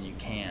squash again, you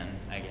can,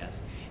 I guess.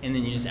 And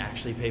then you just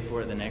actually pay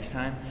for it the next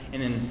time. And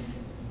then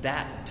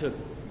that took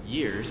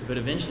years, but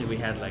eventually we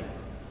had, like,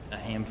 a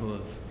handful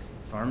of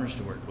farmers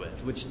to work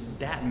with, which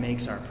that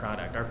makes our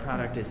product. Our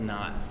product is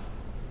not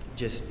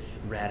just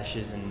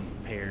radishes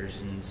and pears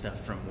and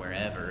stuff from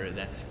wherever.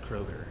 That's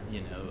Kroger,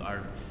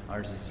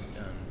 Ours is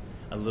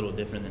a little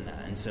different than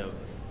that. And so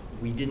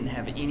we didn't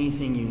have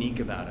anything unique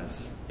about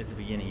us at the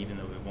beginning, even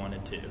though we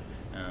wanted to.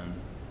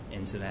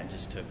 And so that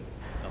just took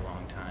a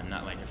long time,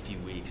 not like a few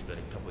weeks, but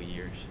a couple of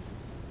years.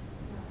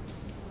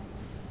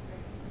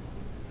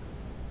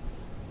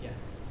 Yes.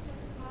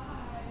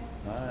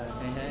 Hi.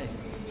 Hey.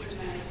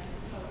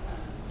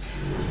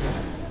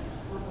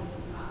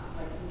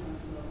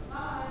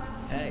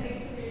 Hey.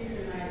 Thanks for being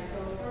here tonight. So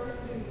first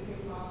thing you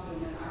came off, and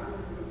then I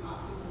remember when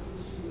Popsicle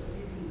since she was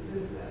cease and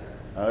desist letter.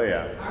 Oh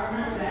yeah. I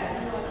remember that.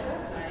 And you're like,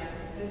 that's nice.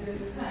 And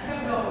just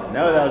kept going.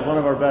 No, that was one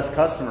of our best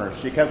customers.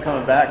 She kept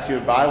coming back. She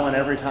would buy one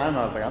every time.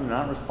 I was like, I'm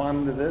not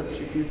responding to this.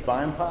 She keeps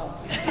buying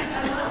pops. I love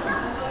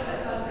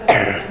that something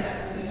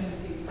that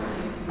resiliency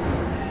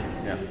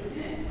and Yeah.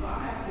 so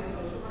I'm actually a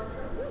social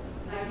worker,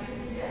 and I give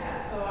you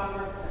gas. So I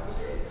work that was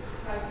it.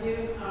 So I give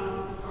the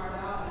card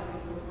out, and I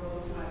give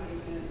referrals to my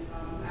patients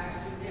who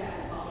actually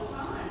gas all the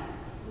time,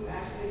 who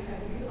actually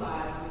have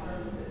utilized the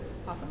services.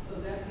 Awesome.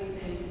 So definitely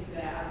thank you for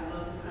that. I'd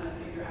love to kind of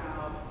figure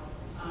out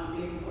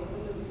maybe what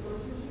some of the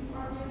resources you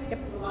are giving.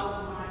 Yep. Because a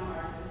lot of mine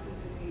are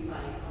specifically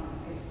like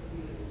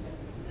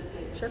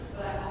patient-specific. Sure.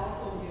 But I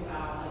also give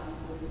out like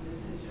resources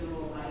just in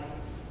general, like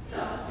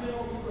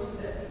general resources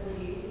that people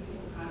need. Because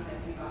people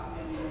contact me about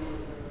family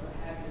members or what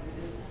have you.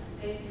 Just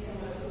thank you so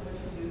much for what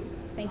you do.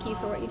 Thank you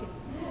for what you do.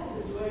 Yeah,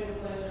 it's a joy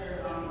and a pleasure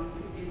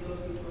to get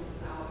those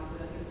resources out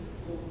because I think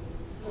people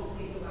don't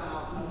think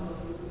about those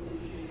in the food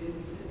industry. They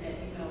would send that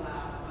email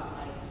out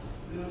about like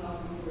mental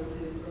health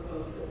resources for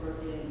folks that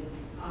work in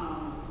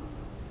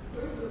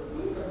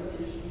food service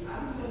industry.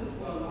 I've been doing this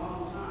for a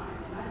long time,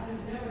 and I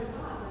just never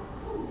thought like,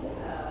 oh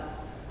yeah,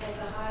 like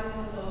the highs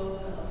and the lows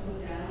and the ups and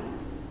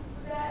downs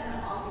with that. And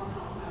I also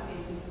counsel my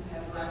patients who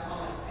have what I call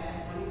like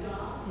fast money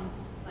jobs,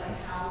 like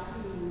how to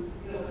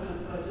kind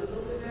of budget a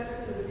little bit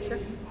better because the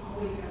things you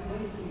always have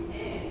money coming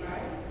in,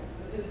 right?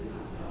 But this is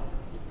not no,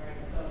 right?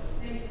 So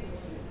thank you for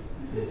what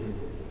you do.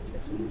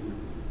 So sweet.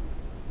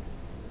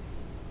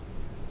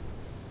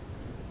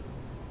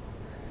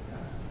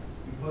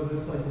 We close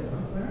this place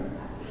down, Claire?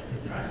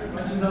 All right, any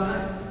questions on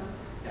that?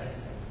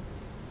 Yes.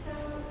 So,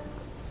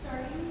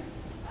 starting,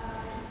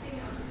 just being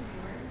an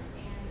entrepreneur,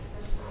 and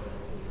especially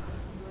being an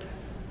entrepreneur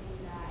of something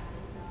that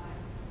is not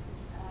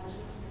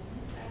just a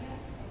business, I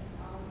guess, and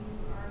all of you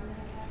are in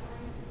that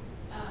category,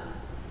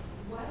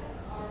 what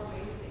are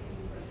ways that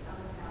you've found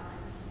a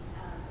balance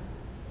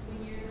when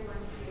you're the one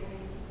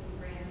scaling something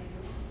brand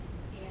new,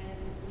 and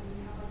when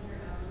you have like your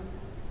own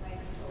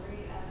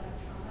story of like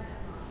trauma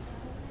and loss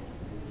wrapped up in it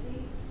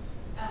specifically?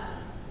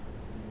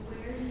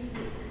 Where do you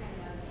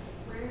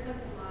where's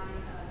like the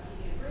line of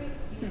taking a break,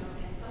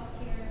 and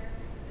self-care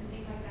and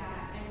things like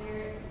that, and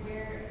where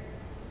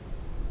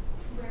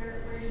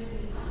do you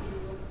need to,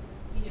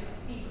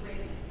 be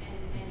great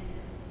and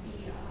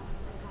be a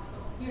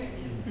hustle, you know what I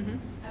mean?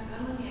 Mm-hmm.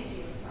 I'm looking at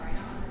you, sorry,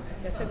 not on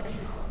purpose. That's but okay.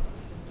 looking at all of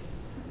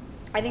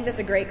you. I think that's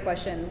a great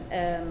question,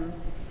 and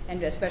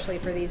especially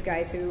for these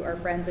guys who are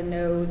friends and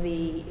know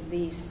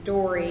the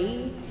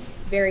story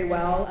very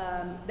well.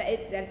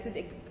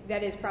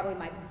 That is probably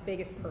my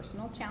biggest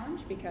personal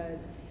challenge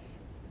because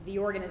the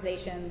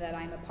organization that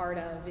I'm a part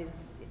of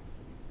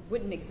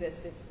wouldn't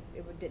exist if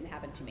it didn't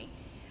happen to me.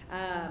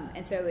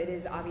 And so it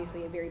is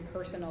obviously a very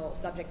personal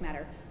subject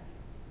matter.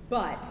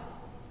 But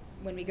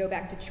when we go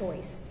back to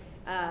choice,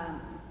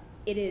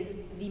 it is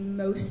the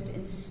most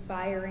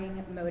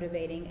inspiring,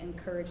 motivating,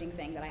 encouraging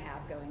thing that I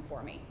have going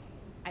for me.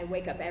 I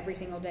wake up every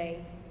single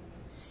day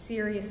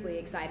seriously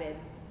excited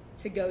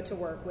to go to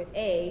work with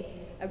a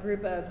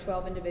group of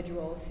 12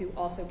 individuals who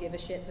also give a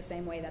shit the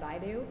same way that I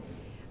do.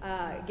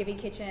 Giving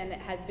Kitchen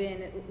has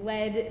been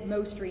led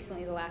most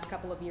recently the last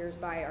couple of years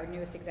by our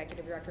newest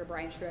executive director,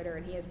 Brian Schroeder,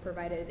 and he has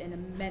provided an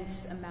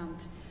immense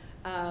amount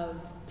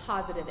of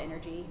positive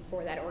energy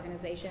for that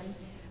organization.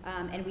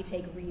 And we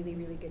take really,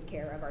 really good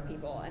care of our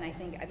people. And I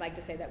think I'd like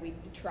to say that we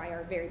try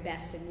our very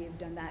best, and we've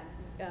done that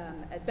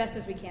as best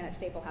as we can at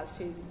Staple House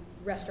too.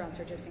 Restaurants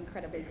are just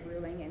incredibly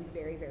grueling and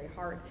very, very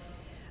hard.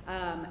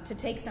 To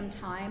take some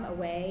time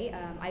away,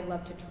 I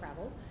love to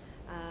travel.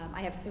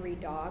 I have 3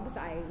 dogs.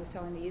 I was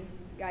telling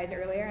these guys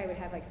earlier I would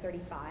have like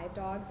 35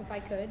 dogs if I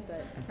could,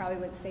 but I probably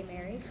wouldn't stay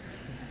married.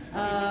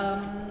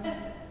 And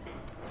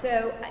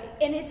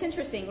it's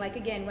interesting, like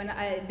again, when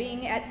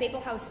being at Staple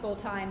House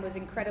full-time was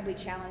incredibly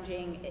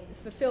challenging,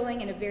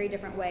 fulfilling in a very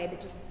different way, but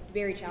just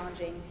very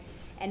challenging.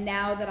 And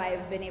now that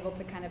I've been able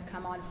to kind of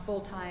come on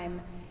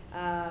full-time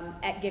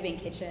at Giving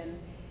Kitchen,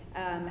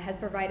 has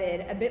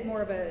provided a bit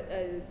more of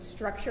a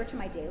structure to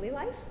my daily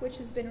life, which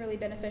has been really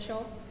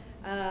beneficial.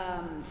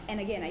 And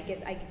again, I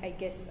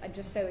guess I'm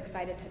just so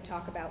excited to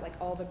talk about like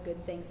all the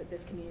good things that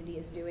this community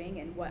is doing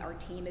and what our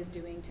team is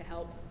doing to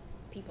help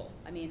people.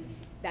 I mean,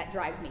 that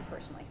drives me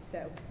personally,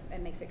 so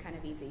it makes it kind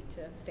of easy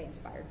to stay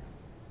inspired.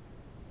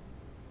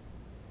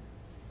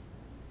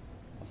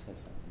 I'll say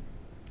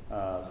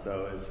something.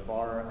 So as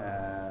far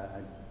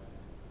as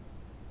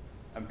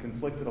I'm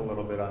conflicted a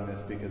little bit on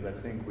this because I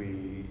think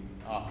we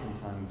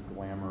oftentimes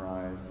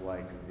glamorize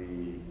like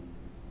the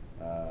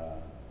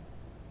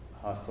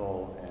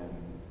hustle and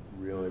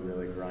really,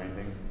 really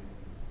grinding.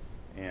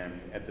 And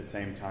at the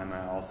same time,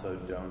 I also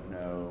don't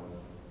know.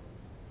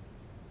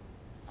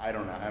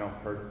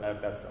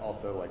 That's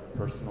also like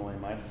personally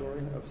my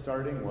story of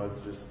starting was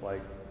just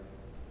like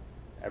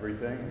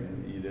everything.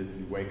 And you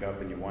wake up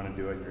and you want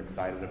to do it and you're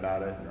excited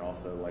about it. And you're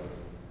also like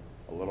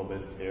a little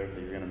bit scared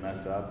that you're going to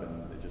mess up,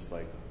 and it just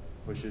like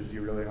pushes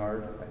you really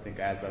hard. I think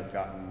as I've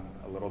gotten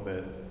a little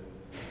bit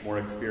more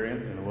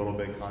experience and a little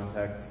bit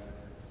context,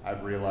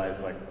 I've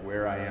realized like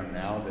where I am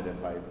now that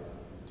if I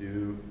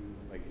do,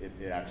 like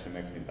it actually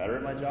makes me better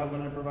at my job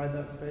when I provide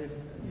that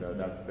space. And so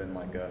that's been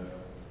like a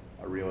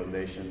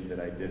realization that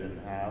I didn't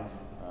have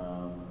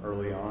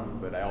early on.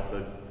 But I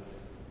also,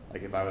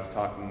 like if I was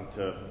talking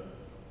to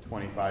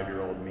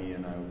 25-year-old me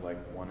and I was like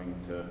wanting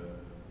to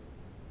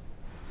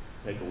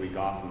take a week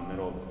off in the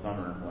middle of the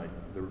summer, like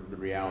the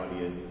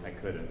reality is I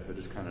couldn't. So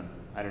just kind of,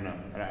 I don't know.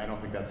 I don't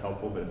think that's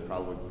helpful, but it's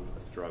probably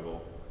a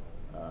struggle.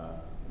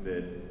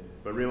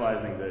 But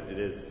realizing that it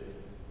is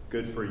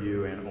good for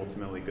you and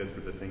ultimately good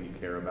for the thing you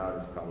care about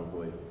is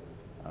probably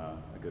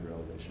a good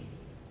realization.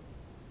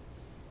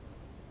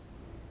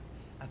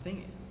 I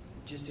think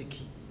just to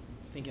keep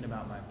thinking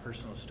about my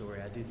personal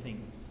story, I do think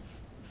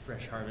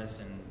Fresh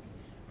Harvest and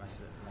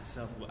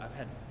myself, I've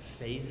had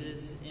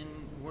phases in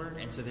work,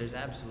 and so there's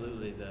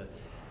absolutely the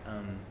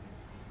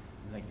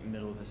like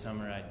middle of the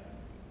summer I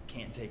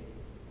can't take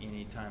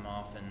any time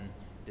off, and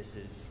this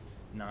is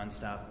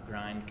nonstop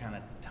grind kind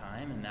of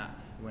time, and that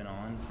went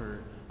on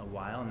for a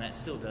while, and that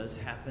still does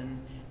happen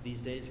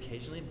these days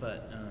occasionally,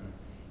 but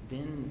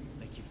then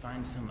like you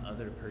find some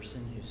other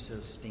person who's so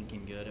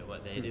stinking good at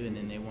what they do, and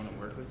then they want to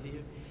work with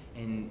you,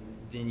 and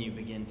then you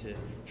begin to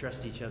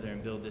trust each other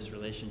and build this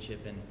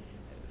relationship and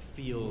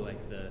feel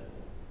like the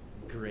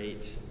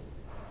great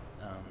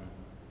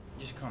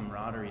just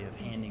camaraderie of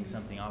handing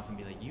something off and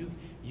be like,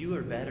 you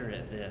are better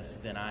at this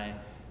than I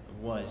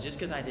was. Just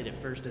because I did it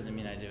first doesn't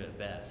mean I do it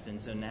best.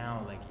 And so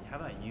now, like, how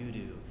about you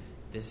do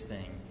this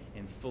thing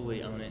and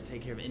fully own it,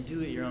 take care of it, and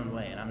do it your own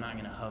way, and I'm not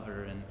going to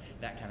hover and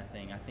that kind of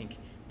thing. I think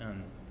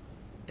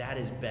that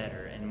is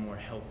better and more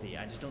healthy.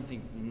 I just don't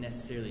think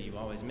necessarily you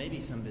always,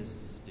 maybe some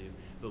businesses do,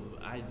 but we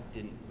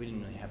didn't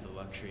really have the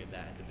luxury of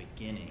that at the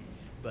beginning.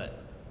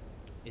 But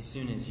as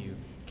soon as you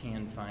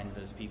can find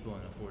those people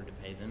and afford to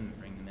pay them and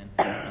bring them in,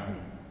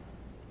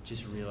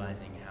 just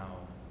realizing how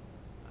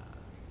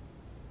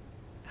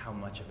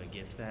much of a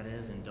gift that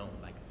is, and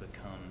don't like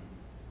become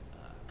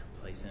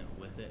complacent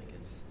with it,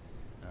 because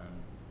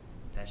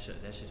that's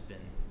just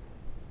been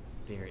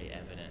very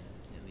evident,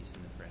 at least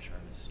in the Fresh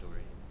Harvest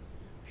story,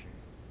 for sure.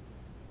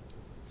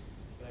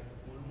 Like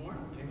one more?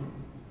 Anyone?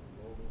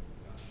 Oh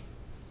gosh.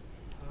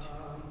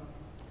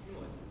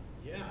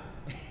 Yeah.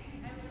 I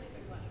have a really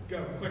quick one.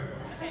 Go, quick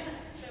one. Okay,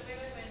 so are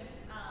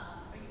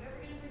you ever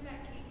going to bring back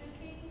Queso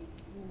King?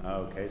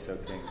 Oh, Queso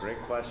King,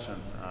 great question.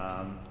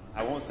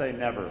 I won't say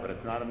never, but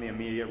it's not on the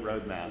immediate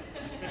roadmap.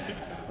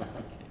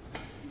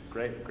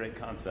 Great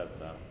concept,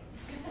 though.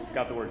 It's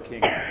got the word king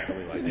in it, so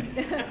we like it.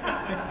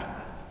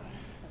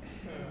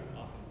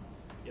 Awesome.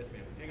 Yes,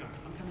 ma'am. Hang on.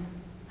 I'm coming.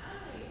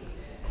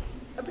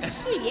 Oh,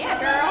 yeah,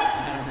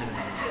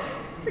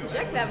 girl.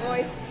 Project that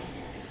voice.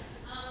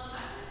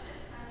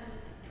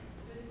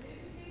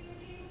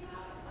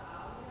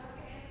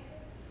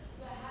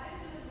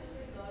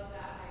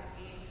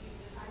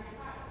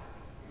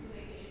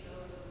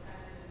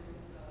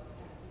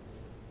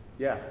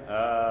 Yeah.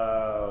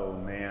 Oh,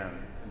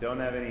 man. Don't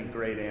have any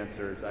great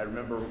answers. I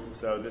remember,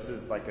 so this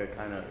is like a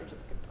kind of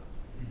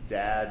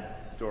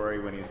dad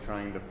story when he's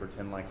trying to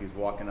pretend like he's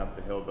walking up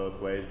the hill both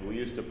ways. But we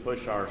used to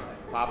push our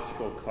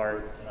popsicle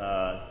cart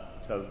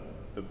to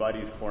the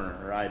buddy's corner,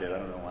 or I did. I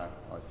don't know why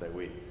I say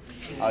we.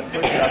 I would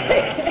push it up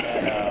there,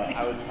 and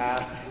I would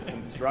pass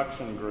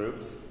construction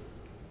groups.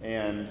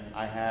 And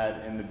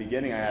in the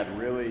beginning, I had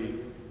really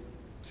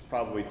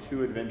probably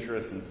too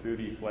adventurous and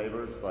foodie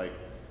flavors, like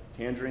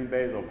tangerine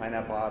basil,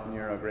 pineapple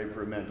habanero,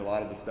 grapefruit mint, a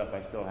lot of the stuff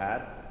I still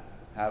have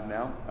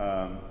now.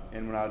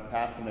 And when I would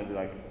pass them, they'd be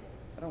like,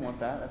 I don't want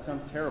that. That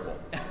sounds terrible.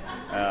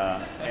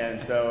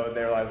 And so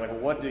they were like, well,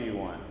 what do you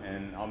want?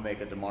 And I'll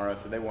make it tomorrow.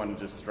 So they wanted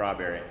just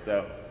strawberry.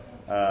 So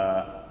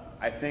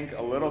I think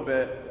a little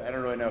bit, I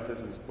don't really know if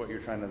this is what you're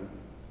trying to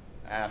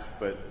ask,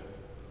 but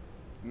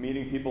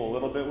meeting people a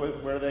little bit with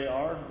where they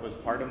are was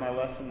part of my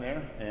lesson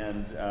there.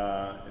 And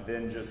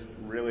then just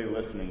really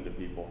listening to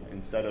people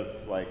instead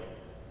of like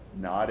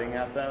nodding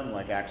at them,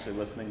 like actually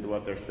listening to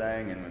what they're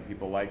saying. And when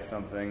people like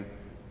something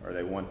or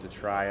they want to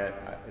try it,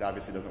 it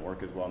obviously doesn't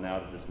work as well now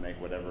to just make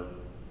whatever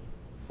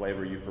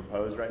flavor you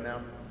propose right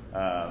now.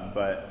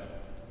 But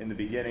in the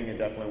beginning, it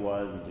definitely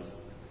was, and just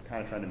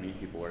kind of trying to meet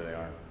people where they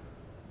are.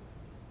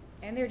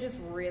 And they're just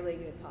really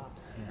good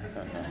pops.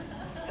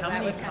 How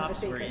many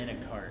pops were in a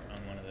cart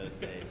on one of those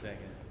days back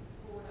then?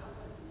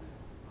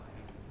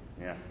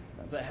 Yeah,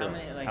 that's but true. how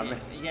many?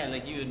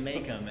 Like you would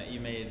make them. You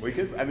made. We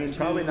could. I mean,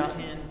 probably not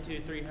 10,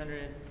 200,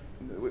 300.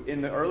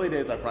 In the early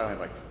days, I probably had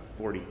like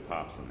 40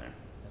 pops in there.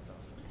 That's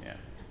awesome. Yeah.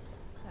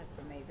 That's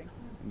amazing.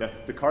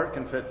 The cart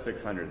can fit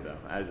 600 though.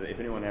 If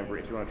you want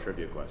a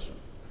trivia question.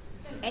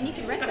 And you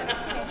can rent them.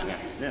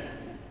 Yeah.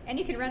 And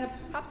you can rent a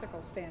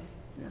popsicle stand.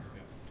 Yeah.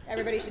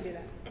 Everybody should do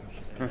that.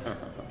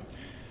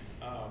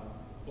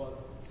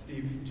 Well,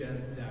 Steve,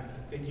 Jen,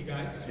 Zach, thank you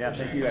guys. Yeah,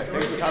 thank you guys.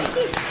 Thanks for coming.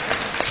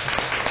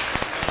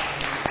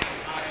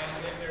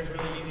 There's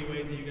really easy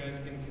ways that you guys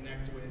can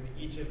connect with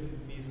each of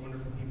these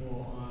wonderful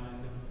people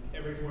on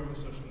every form of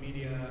social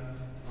media,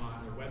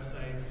 on their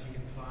websites. You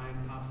can find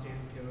pop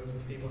stands, go to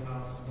Stable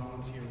House,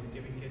 volunteer with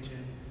Giving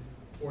Kitchen,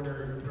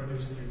 order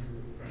produce through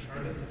Fresh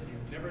Harvest. If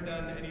you've never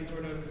done any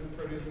sort of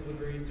produce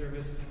delivery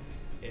service,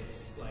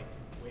 it's like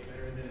way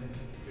better than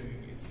doing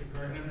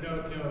Instacart. And no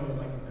like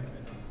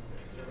indictment on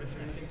their service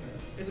or anything, but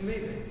it's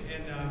amazing.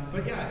 And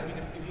but yeah, I mean,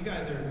 if you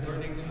guys are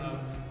learning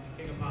of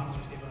King of Pops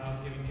or Stable House,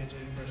 Giving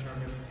Kitchen, Fresh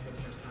Harvest for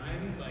the first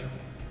time, like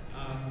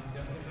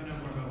definitely find out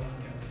more about what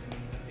these guys are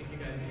doing. Thank you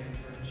guys again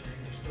for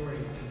sharing your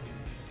stories.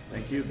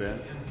 Thank you, Ben.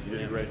 You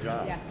did a great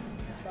job. Yeah,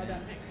 well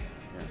done. Thanks.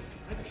 Yeah. I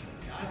just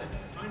got to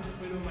find this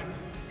way to a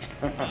microphone.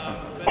 But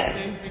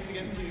then, thanks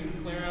again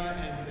to Clara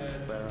and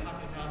the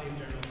hospitality of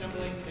General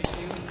Assembly. Thank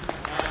you.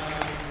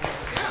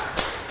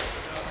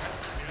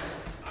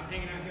 I'm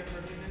hanging out here for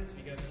a few minutes.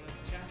 If you guys want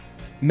to chat.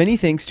 Many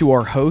thanks to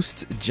our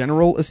hosts,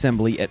 General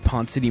Assembly at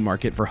Ponce City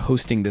Market, for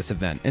hosting this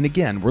event. And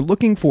again, we're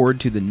looking forward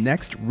to the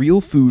next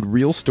Real Food,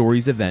 Real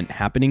Stories event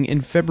happening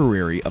in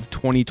February of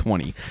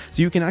 2020.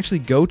 So you can actually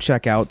go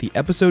check out the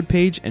episode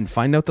page and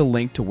find out the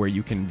link to where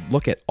you can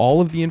look at all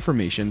of the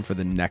information for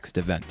the next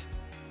event.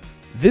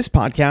 This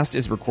podcast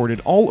is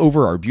recorded all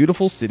over our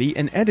beautiful city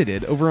and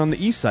edited over on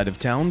the east side of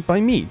town by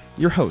me,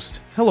 your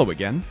host. Hello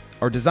again.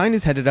 Our design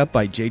is headed up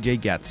by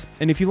JJ Getz,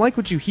 and if you like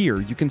what you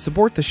hear, you can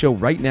support the show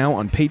right now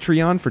on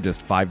Patreon for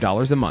just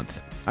 $5 a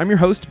month. I'm your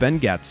host, Ben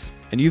Getz,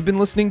 and you've been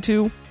listening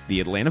to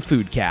the Atlanta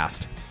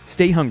Foodcast.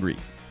 Stay hungry,